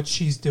doing what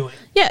she's doing.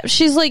 Yeah,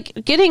 she's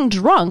getting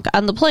drunk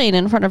on the plane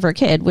in front of her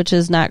kid, which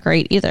is not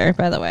great either,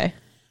 by the way.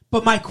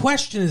 But my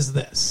question is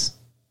this.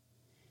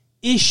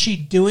 Is she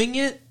doing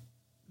it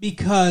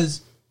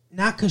because...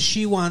 not because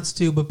she wants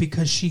to, but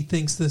because she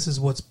thinks this is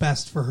what's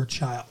best for her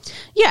child?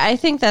 Yeah, I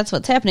think that's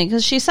what's happening.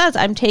 Because she says,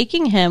 "I'm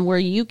taking him where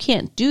you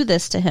can't do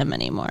this to him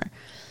anymore."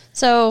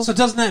 So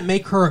doesn't that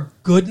make her a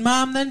good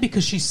mom then?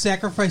 Because she's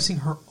sacrificing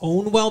her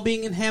own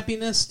well-being and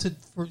happiness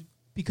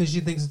because she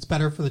thinks it's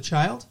better for the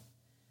child?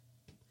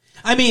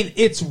 I mean,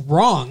 it's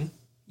wrong.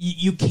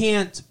 You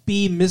can't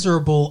be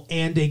miserable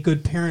and a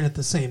good parent at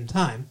the same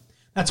time.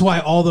 That's why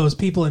all those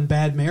people in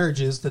bad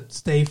marriages that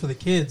stay for the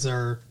kids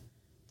are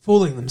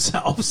fooling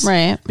themselves.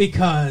 Right.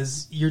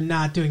 Because you're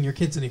not doing your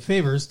kids any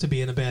favors to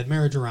be in a bad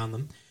marriage around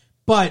them.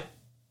 But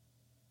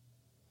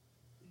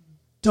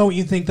don't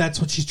you think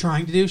that's what she's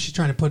trying to do? She's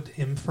trying to put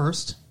him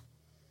first?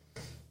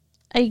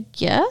 I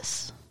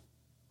guess.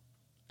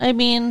 I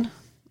mean,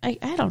 I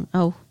don't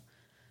know.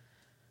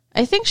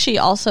 I think she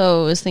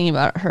also is thinking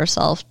about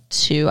herself,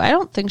 too. I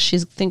don't think she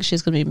thinks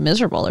she's going to be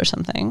miserable or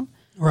something.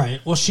 Right.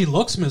 Well, she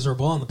looks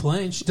miserable on the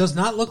plane. She does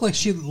not look like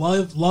she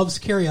loves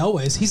Carrie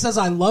Elways. He says,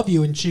 "I love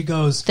you," and she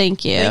goes,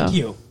 "Thank you." Thank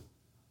you.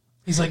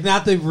 He's like,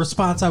 "Not the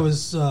response I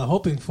was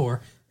hoping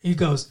for." He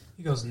goes,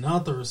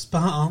 "Not the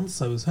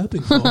response I was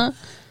hoping for."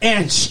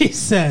 And she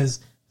says,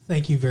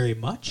 "Thank you very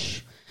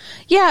much."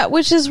 Yeah,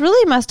 which is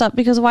really messed up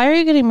because why are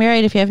you getting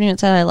married if you haven't even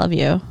said "I love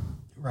you"?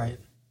 Right.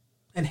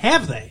 And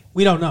have they?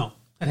 We don't know.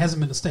 That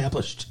hasn't been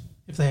established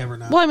if they have or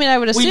not. Well, I mean, I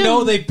would assume... we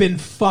know they've been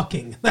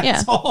fucking.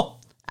 That's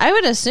all. I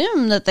would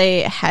assume that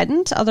they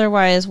hadn't.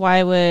 Otherwise,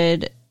 why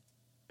would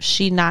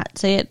she not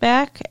say it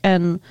back?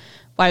 And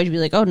why would you be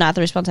like, "Oh, not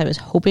the response I was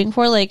hoping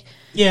for"? You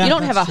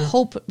don't have a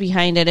hope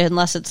behind it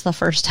unless it's the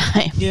first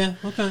time. Yeah,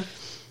 okay.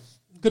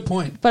 Good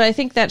point. But I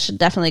think that should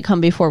definitely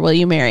come before "Will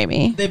you marry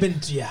me?" I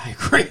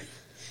agree.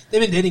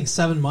 They've been dating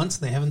 7 months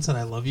and they haven't said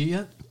 "I love you"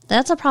 yet.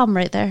 That's a problem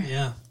right there.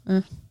 Yeah.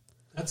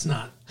 That's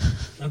not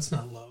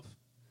love.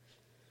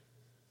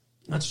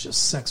 That's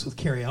just sex with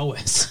Carrie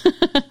Elways.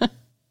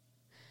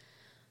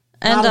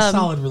 And, not a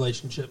solid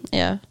relationship.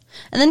 Yeah.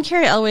 And then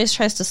Carrie Elways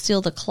tries to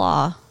steal the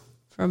claw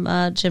from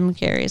Jim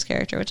Carrey's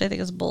character, which I think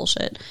is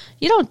bullshit.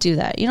 You don't do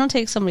that. You don't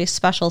take somebody's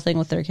special thing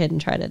with their kid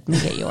and try to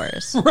make it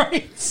yours.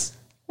 Right.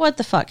 What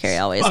the fuck, Carrie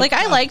Elways?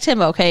 I liked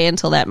him okay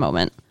until that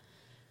moment.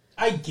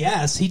 I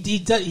guess.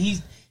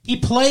 He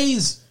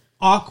plays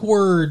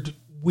awkward,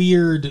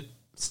 weird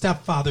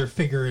stepfather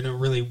figure in a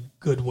really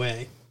good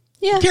way.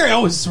 Yeah. Carrie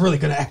Elways is a really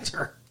good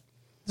actor,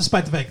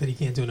 despite the fact that he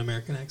can't do an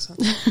American accent.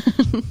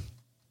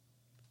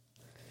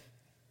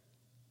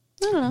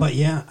 But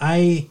yeah,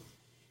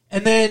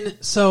 and then,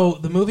 so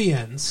the movie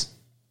ends,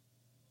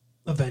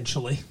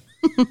 eventually.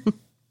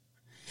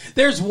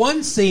 There's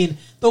one scene,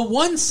 the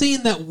one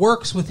scene that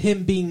works with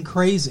him being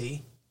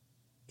crazy,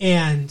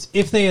 and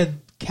if they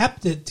had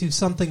kept it to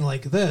something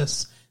like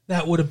this,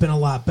 that would have been a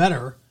lot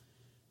better,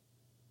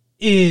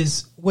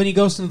 is when he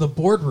goes into the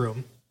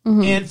boardroom,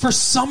 and for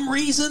some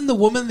reason, the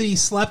woman that he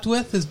slept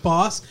with, his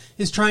boss,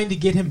 is trying to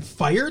get him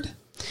fired.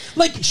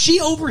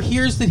 She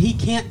overhears that he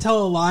can't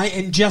tell a lie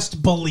and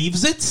just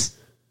believes it.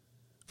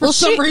 For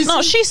some reason.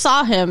 No, she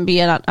saw him be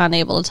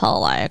unable to tell a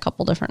lie a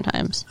couple different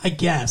times. I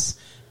guess.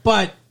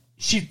 But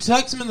she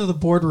tucks him into the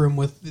boardroom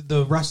with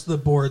the rest of the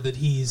board that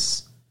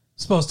he's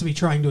supposed to be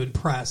trying to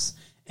impress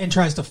and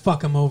tries to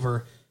fuck him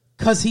over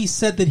because he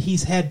said that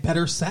he's had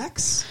better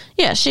sex.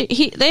 Yeah,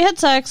 they had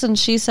sex, and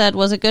she said,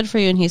 "Was it good for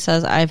you?" And he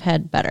says, "I've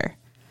had better."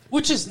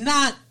 Which is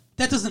not.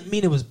 That doesn't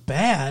mean it was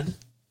bad.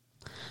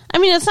 I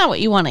mean, it's not what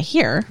you want to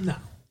hear. No,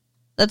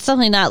 that's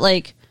definitely not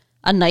like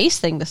a nice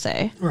thing to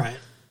say. Right.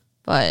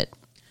 But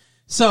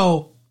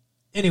so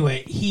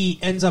anyway, he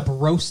ends up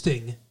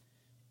roasting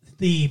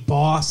the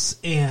boss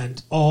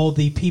and all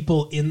the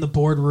people in the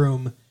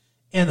boardroom,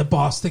 and the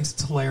boss thinks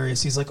it's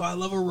hilarious. He's like, "Oh, I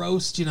love a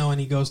roast," and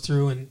he goes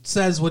through and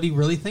says what he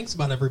really thinks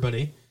about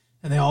everybody,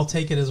 and they all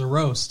take it as a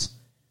roast,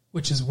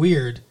 which is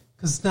weird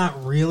because it's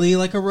not really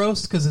like a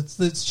roast because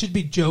it should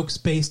be jokes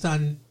based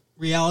on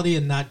reality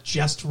and not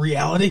just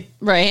reality.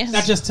 Right.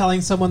 Not just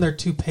telling someone their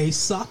toupee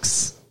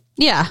sucks.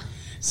 Yeah.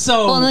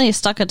 So well, and then he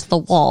stuck it to the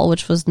wall,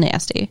 which was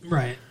nasty.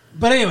 Right.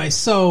 But anyway,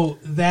 so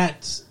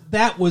that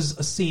was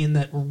a scene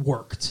that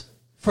worked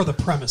for the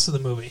premise of the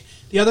movie.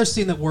 The other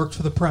scene that worked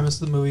for the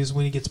premise of the movie is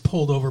when he gets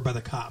pulled over by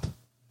the cop.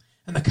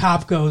 And the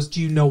cop goes,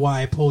 "Do you know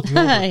why I pulled you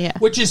over?" Yeah.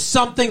 Which is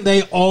something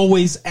they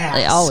always ask.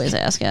 They always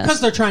ask, yeah.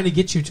 Because they're trying to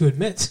get you to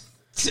admit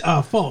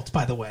fault,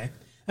 by the way.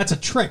 That's a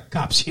trick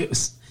cops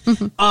use.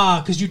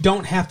 Because you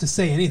don't have to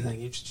say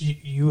anything.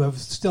 You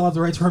still have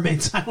the right to remain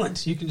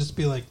silent. You can just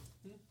be like,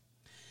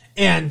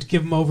 and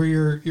give him over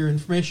your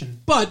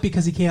information. But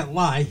because he can't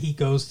lie, he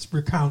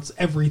recounts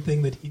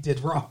everything that he did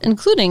wrong.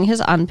 Including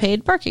his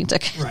unpaid parking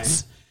tickets.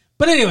 Right.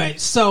 But anyway,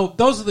 so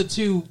those are the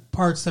two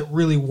parts that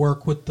really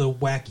work with the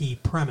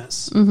wacky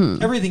premise.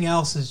 Mm-hmm. Everything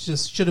else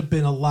should have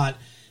been a lot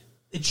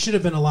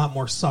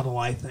more subtle,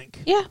 I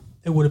think. Yeah.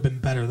 It would have been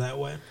better that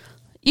way.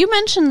 You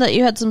mentioned that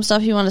you had some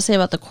stuff you want to say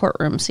about the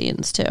courtroom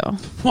scenes, too.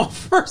 Well,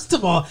 first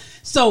of all,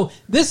 so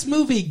this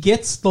movie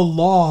gets the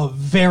law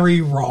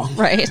very wrong.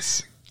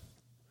 Right.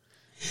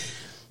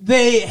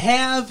 They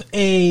have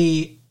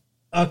a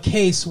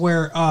case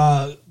where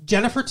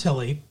Jennifer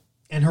Tilly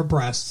and her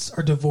breasts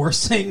are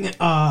divorcing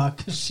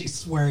because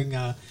she's wearing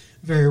a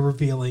very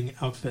revealing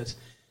outfit.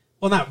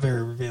 Well, not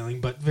very revealing,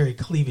 but very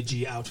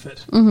cleavagey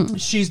outfit. Mm-hmm.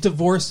 She's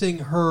divorcing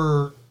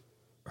her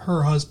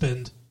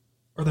husband,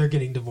 or they're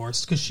getting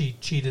divorced because she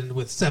cheated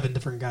with 7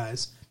 different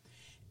guys.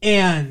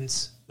 And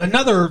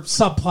another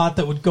subplot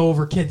that would go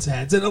over kids'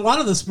 heads, and a lot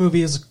of this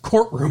movie is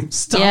courtroom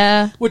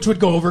stuff, which would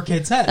go over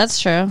kids' heads.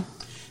 That's true.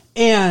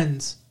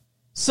 And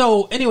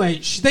so, anyway,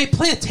 they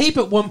play a tape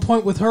at one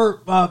point with her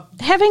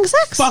having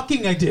sex,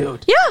 fucking a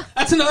dude. Yeah,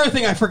 that's another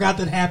thing I forgot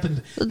that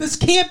happened. This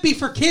can't be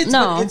for kids.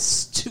 No, but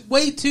it's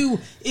way too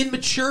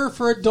immature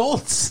for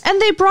adults.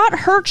 And they brought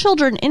her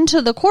children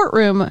into the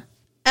courtroom,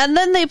 and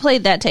then they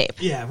played that tape.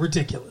 Yeah,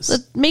 ridiculous.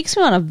 It makes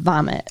me want to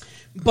vomit.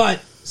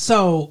 But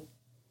so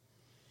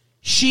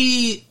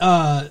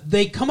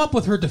they come up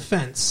with her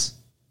defense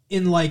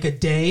in like a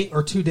day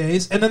or 2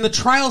 days, and then the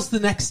trial's the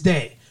next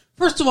day.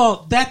 First of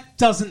all, that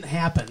doesn't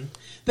happen.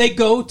 They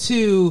go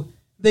to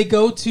the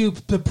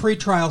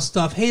pretrial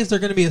stuff. Hey, is there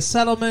going to be a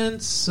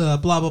settlement? Blah,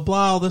 blah,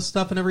 blah, all this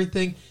stuff and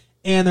everything.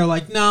 And they're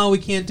like, no, we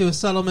can't do a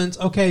settlement.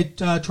 Okay,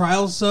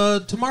 trial's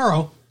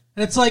tomorrow.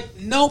 And it's like,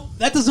 nope,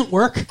 that doesn't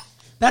work.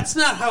 That's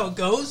not how it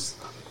goes.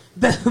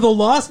 The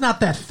law's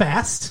not that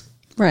fast.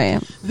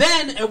 Right.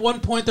 Then, at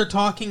one point, they're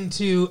talking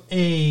to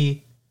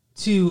a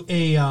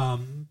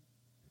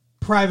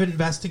private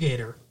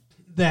investigator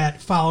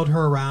that followed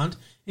her around.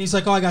 And he's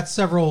like, "Oh, I got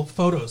several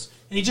photos."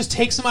 And he just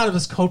takes them out of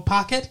his coat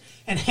pocket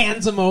and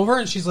hands them over.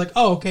 And she's like,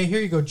 "Oh, okay, here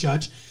you go,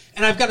 Judge.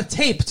 And I've got a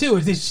tape, too."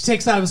 And she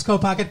takes out of his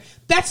coat pocket.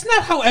 That's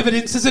not how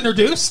evidence is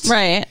introduced.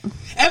 Right.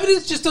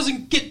 Evidence just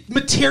doesn't get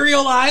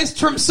materialized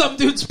from some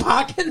dude's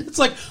pocket. It's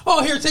like,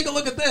 "Oh, here, take a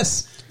look at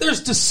this."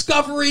 There's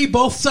discovery.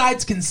 Both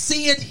sides can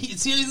see it,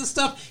 see the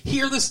stuff,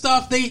 hear the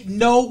stuff. They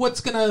know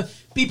what's going to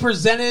be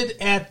presented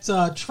at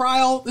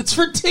trial. It's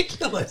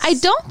ridiculous. I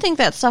don't think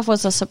that stuff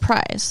was a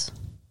surprise.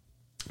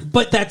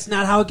 But that's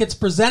not how it gets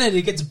presented.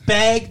 It gets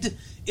bagged.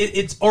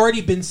 It's already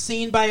been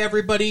seen by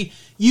everybody.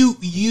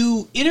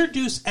 You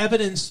introduce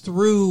evidence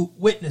through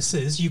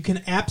witnesses. You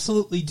can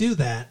absolutely do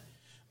that.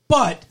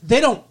 But they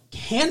don't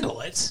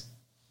handle it.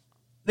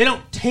 They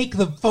don't take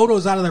the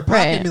photos out of their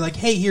pocket and be like,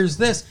 "Hey, here's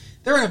this."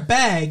 They're in a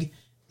bag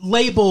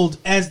labeled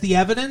as the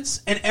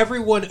evidence, and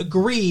everyone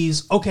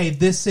agrees, okay,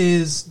 this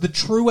is the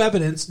true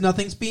evidence.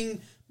 Nothing's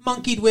being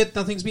monkeyed with.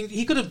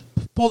 He could have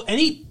pulled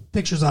any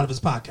pictures out of his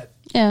pocket.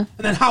 Yeah. And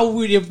then how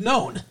would he have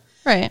known?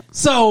 Right.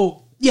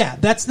 So, yeah,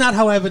 that's not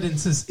how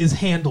evidence is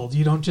handled.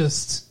 You don't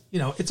just,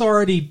 it's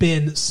already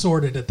been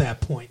sorted at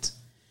that point.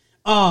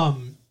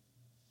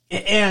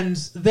 And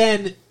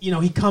then,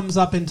 he comes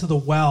up into the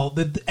well.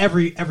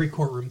 Every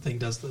courtroom thing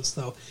does this,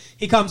 though.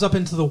 He comes up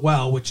into the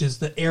well, which is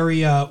the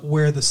area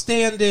where the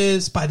stand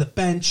is, by the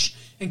bench,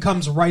 and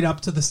comes right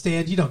up to the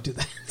stand. You don't do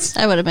that.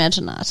 I would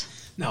imagine not.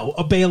 No,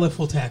 a bailiff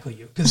will tackle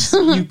you, because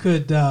you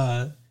could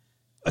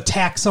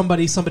attack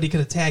somebody. Somebody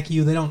could attack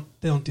you. They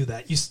don't do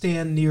that. You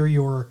stand near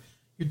your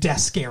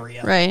desk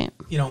area. Right.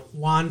 You don't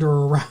wander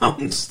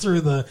around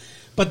through the...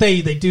 But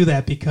they do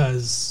that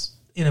because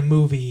in a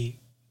movie...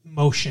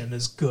 motion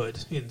is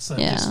good instead of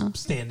Yeah. just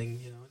standing,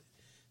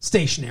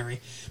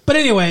 stationary. But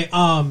anyway,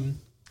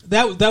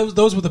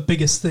 those were the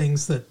biggest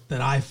things that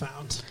I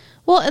found.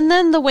 Well, and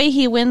then the way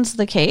he wins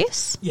the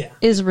case Yeah.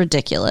 is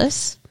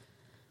ridiculous.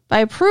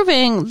 By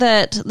proving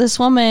that this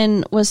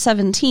woman was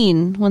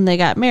 17 when they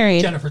got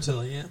married, Jennifer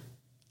Tilly,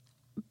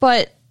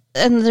 yeah.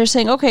 and they're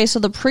saying, okay, so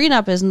the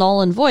prenup is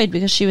null and void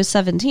because she was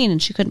 17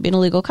 and she couldn't be in a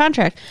legal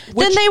contract.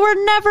 Then they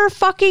were never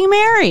fucking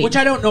married. Which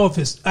I don't know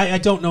if I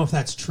don't know if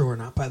that's true or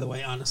not, by the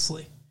way,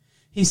 honestly.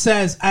 He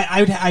says,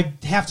 I'd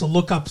have to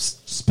look up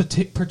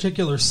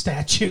particular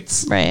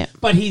statutes. Right.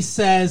 But he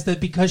says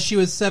that because she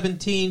was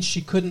 17,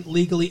 she couldn't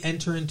legally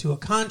enter into a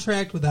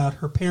contract without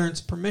her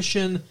parents'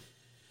 permission.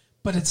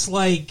 But it's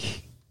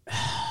like,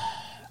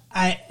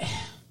 I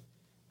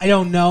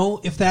don't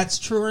know if that's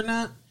true or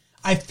not.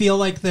 I feel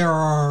like there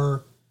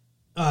are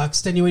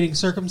extenuating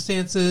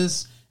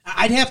circumstances.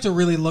 I'd have to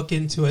really look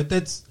into it.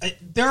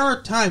 There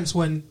are times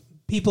when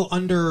people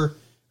under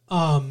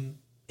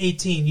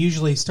 18,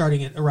 usually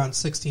starting at around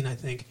 16, I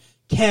think,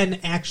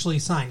 can actually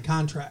sign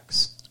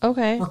contracts.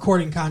 Okay.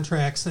 Recording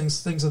contracts,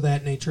 things of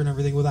that nature and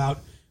everything without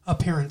a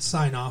parent's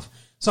sign-off.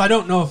 So I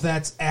don't know if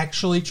that's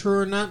actually true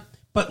or not.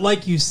 But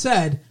like you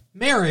said,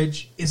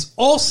 marriage is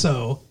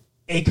also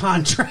a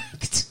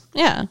contract.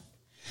 Yeah.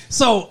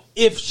 So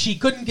if she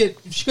couldn't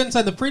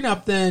sign the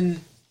prenup,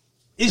 then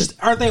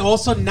are they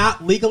also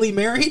not legally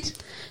married?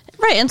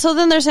 Right, and so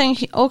then they're saying,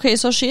 okay,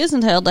 so she is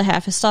entitled to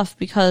half his stuff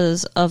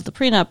because of the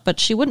prenup, but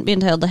she wouldn't be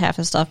entitled to half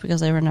his stuff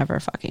because they were never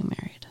fucking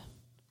married,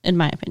 in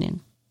my opinion.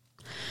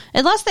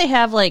 Unless they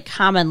have, like,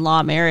 common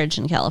law marriage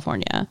in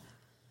California,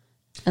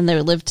 and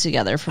they lived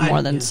together for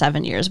more than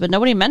 7 years, but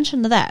nobody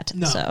mentioned that.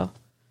 No. So.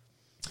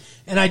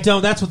 And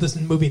that's what this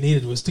movie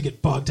needed, was to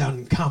get bogged down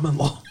in common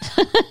law.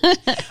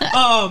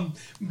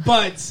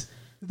 But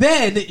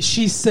then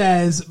she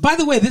says, by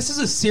the way, this is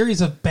a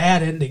series of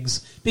bad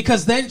endings,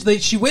 because then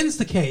she wins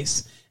the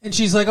case, and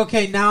she's like,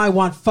 okay, now I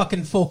want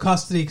fucking full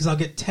custody because I'll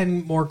get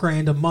 10 more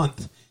grand a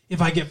month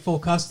if I get full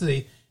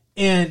custody.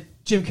 And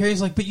Jim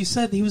Carrey's like, but you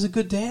said he was a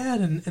good dad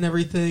and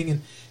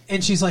everything.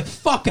 And she's like,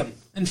 fuck him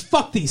and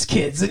fuck these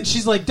kids. And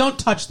she's like, don't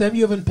touch them.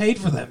 You haven't paid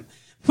for them.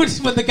 When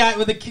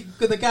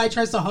the guy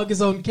tries to hug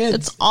his own kids.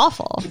 It's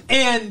awful.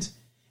 And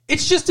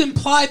it's just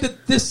implied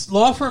that this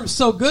law firm's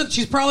so good,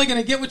 she's probably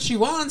going to get what she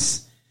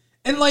wants.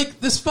 And, like,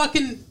 this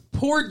fucking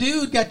poor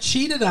dude got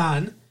cheated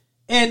on,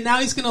 and now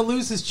he's going to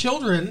lose his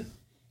children,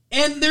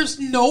 and there's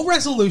no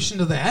resolution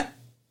to that.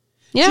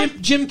 Yeah.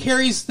 Jim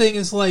Carrey's thing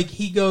is like,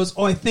 he goes,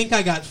 I think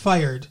I got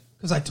fired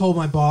because I told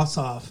my boss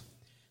off.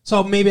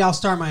 So maybe I'll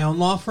start my own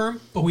law firm,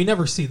 but we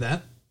never see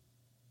that.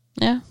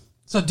 Yeah.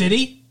 So did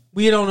he?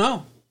 We don't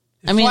know.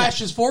 It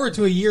flashes forward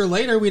to a year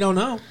later, we don't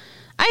know.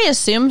 I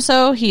assume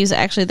so. He's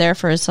actually there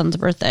for his son's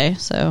birthday,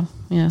 so,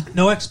 yeah.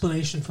 No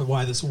explanation for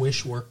why this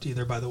wish worked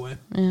either, by the way.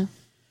 Yeah.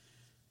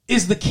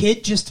 Is the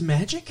kid just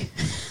magic?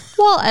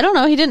 Well, I don't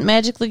know. He didn't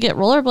magically get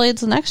rollerblades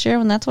the next year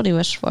when that's what he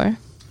wished for.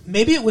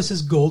 Maybe it was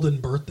his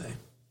golden birthday.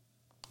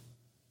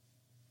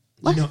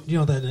 What? You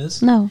know what that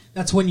is? No.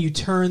 That's when you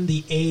turn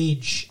the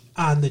age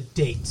on the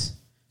date.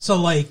 So,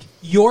 like,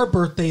 your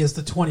birthday is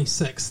the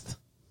 26th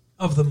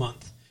of the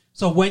month.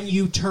 So when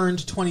you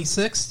turned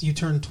 26, you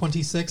turned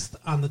 26th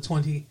on the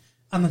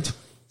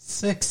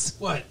 26th.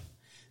 What?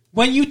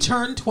 When you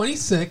turn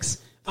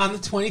 26 on the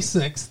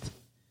 26th,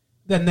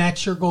 then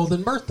that's your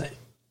golden birthday.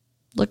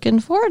 Looking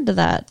forward to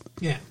that.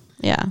 Yeah.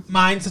 Yeah.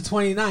 Mine's the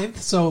 29th,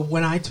 so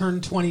when I turn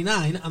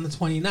 29 on the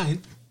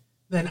 29th,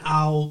 then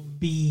I'll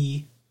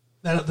be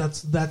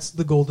that's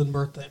the golden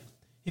birthday.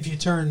 If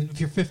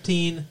you're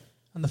 15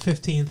 on the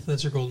 15th,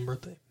 that's your golden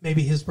birthday.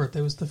 Maybe his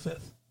birthday was the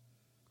 5th.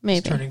 Maybe.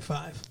 He's turning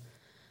 5.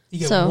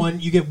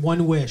 You get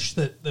one wish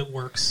that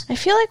works. I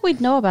feel like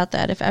we'd know about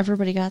that if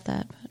everybody got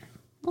that, but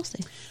we'll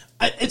see.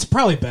 It's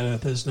probably better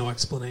if there's no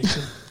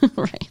explanation.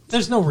 Right.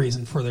 There's no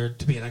reason for there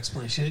to be an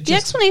explanation. The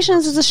explanation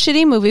is it's a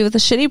shitty movie with a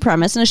shitty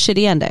premise and a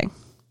shitty ending.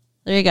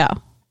 There you go.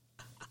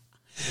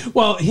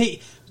 Well,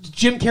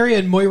 Jim Carrey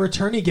and Moira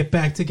Turney get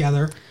back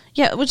together.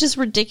 Yeah, which is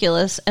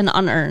ridiculous and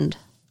unearned.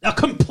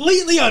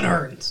 Completely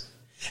unearned.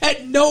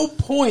 At no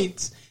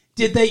point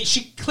did they...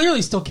 She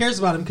clearly still cares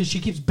about him because she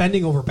keeps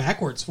bending over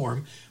backwards for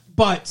him.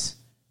 But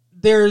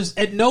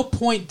at no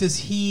point does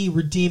he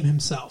redeem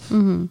himself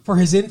for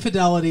his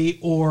infidelity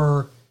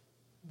or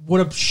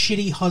what a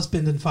shitty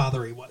husband and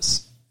father he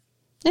was.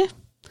 Yeah.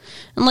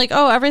 And like,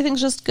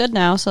 everything's just good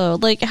now. So,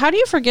 like, how do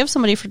you forgive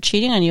somebody for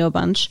cheating on you a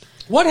bunch?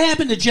 What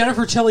happened to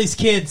Jennifer Tilly's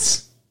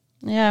kids?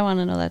 Yeah, I want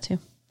to know that too.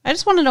 I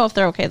just want to know if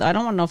they're okay, though. I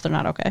don't want to know if they're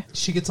not okay.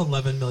 She gets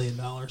 $11 million.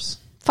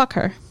 Fuck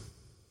her.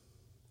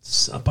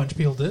 A bunch of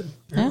people did,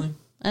 apparently.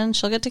 Yeah. And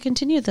she'll get to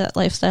continue that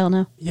lifestyle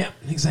now. Yeah,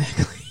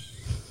 exactly.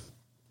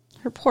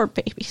 Her poor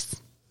babies.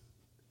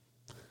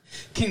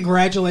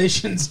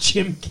 Congratulations,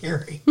 Jim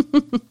Carrey.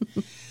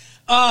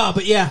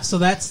 But yeah, so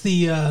that's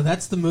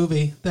the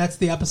movie. That's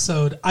the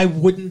episode. I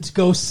wouldn't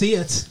go see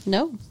it.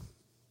 No,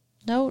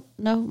 don't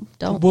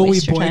Will we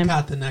waste your time.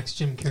 boycott the next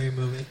Jim Carrey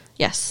movie?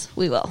 Yes,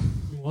 we will.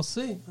 We'll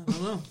see. I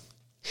don't know.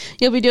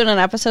 You'll be doing an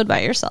episode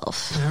by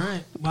yourself. All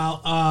right.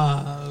 Well,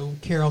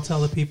 Carol,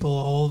 tell the people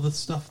all the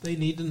stuff they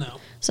need to know.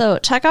 So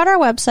check out our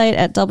website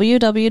at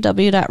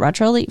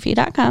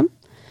www.retrolatefee.com.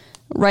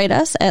 Write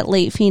us at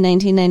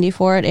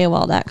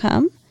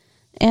latefee1994@aol.com.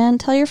 And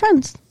tell your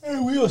friends.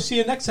 And we will see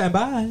you next time.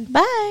 Bye.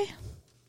 Bye.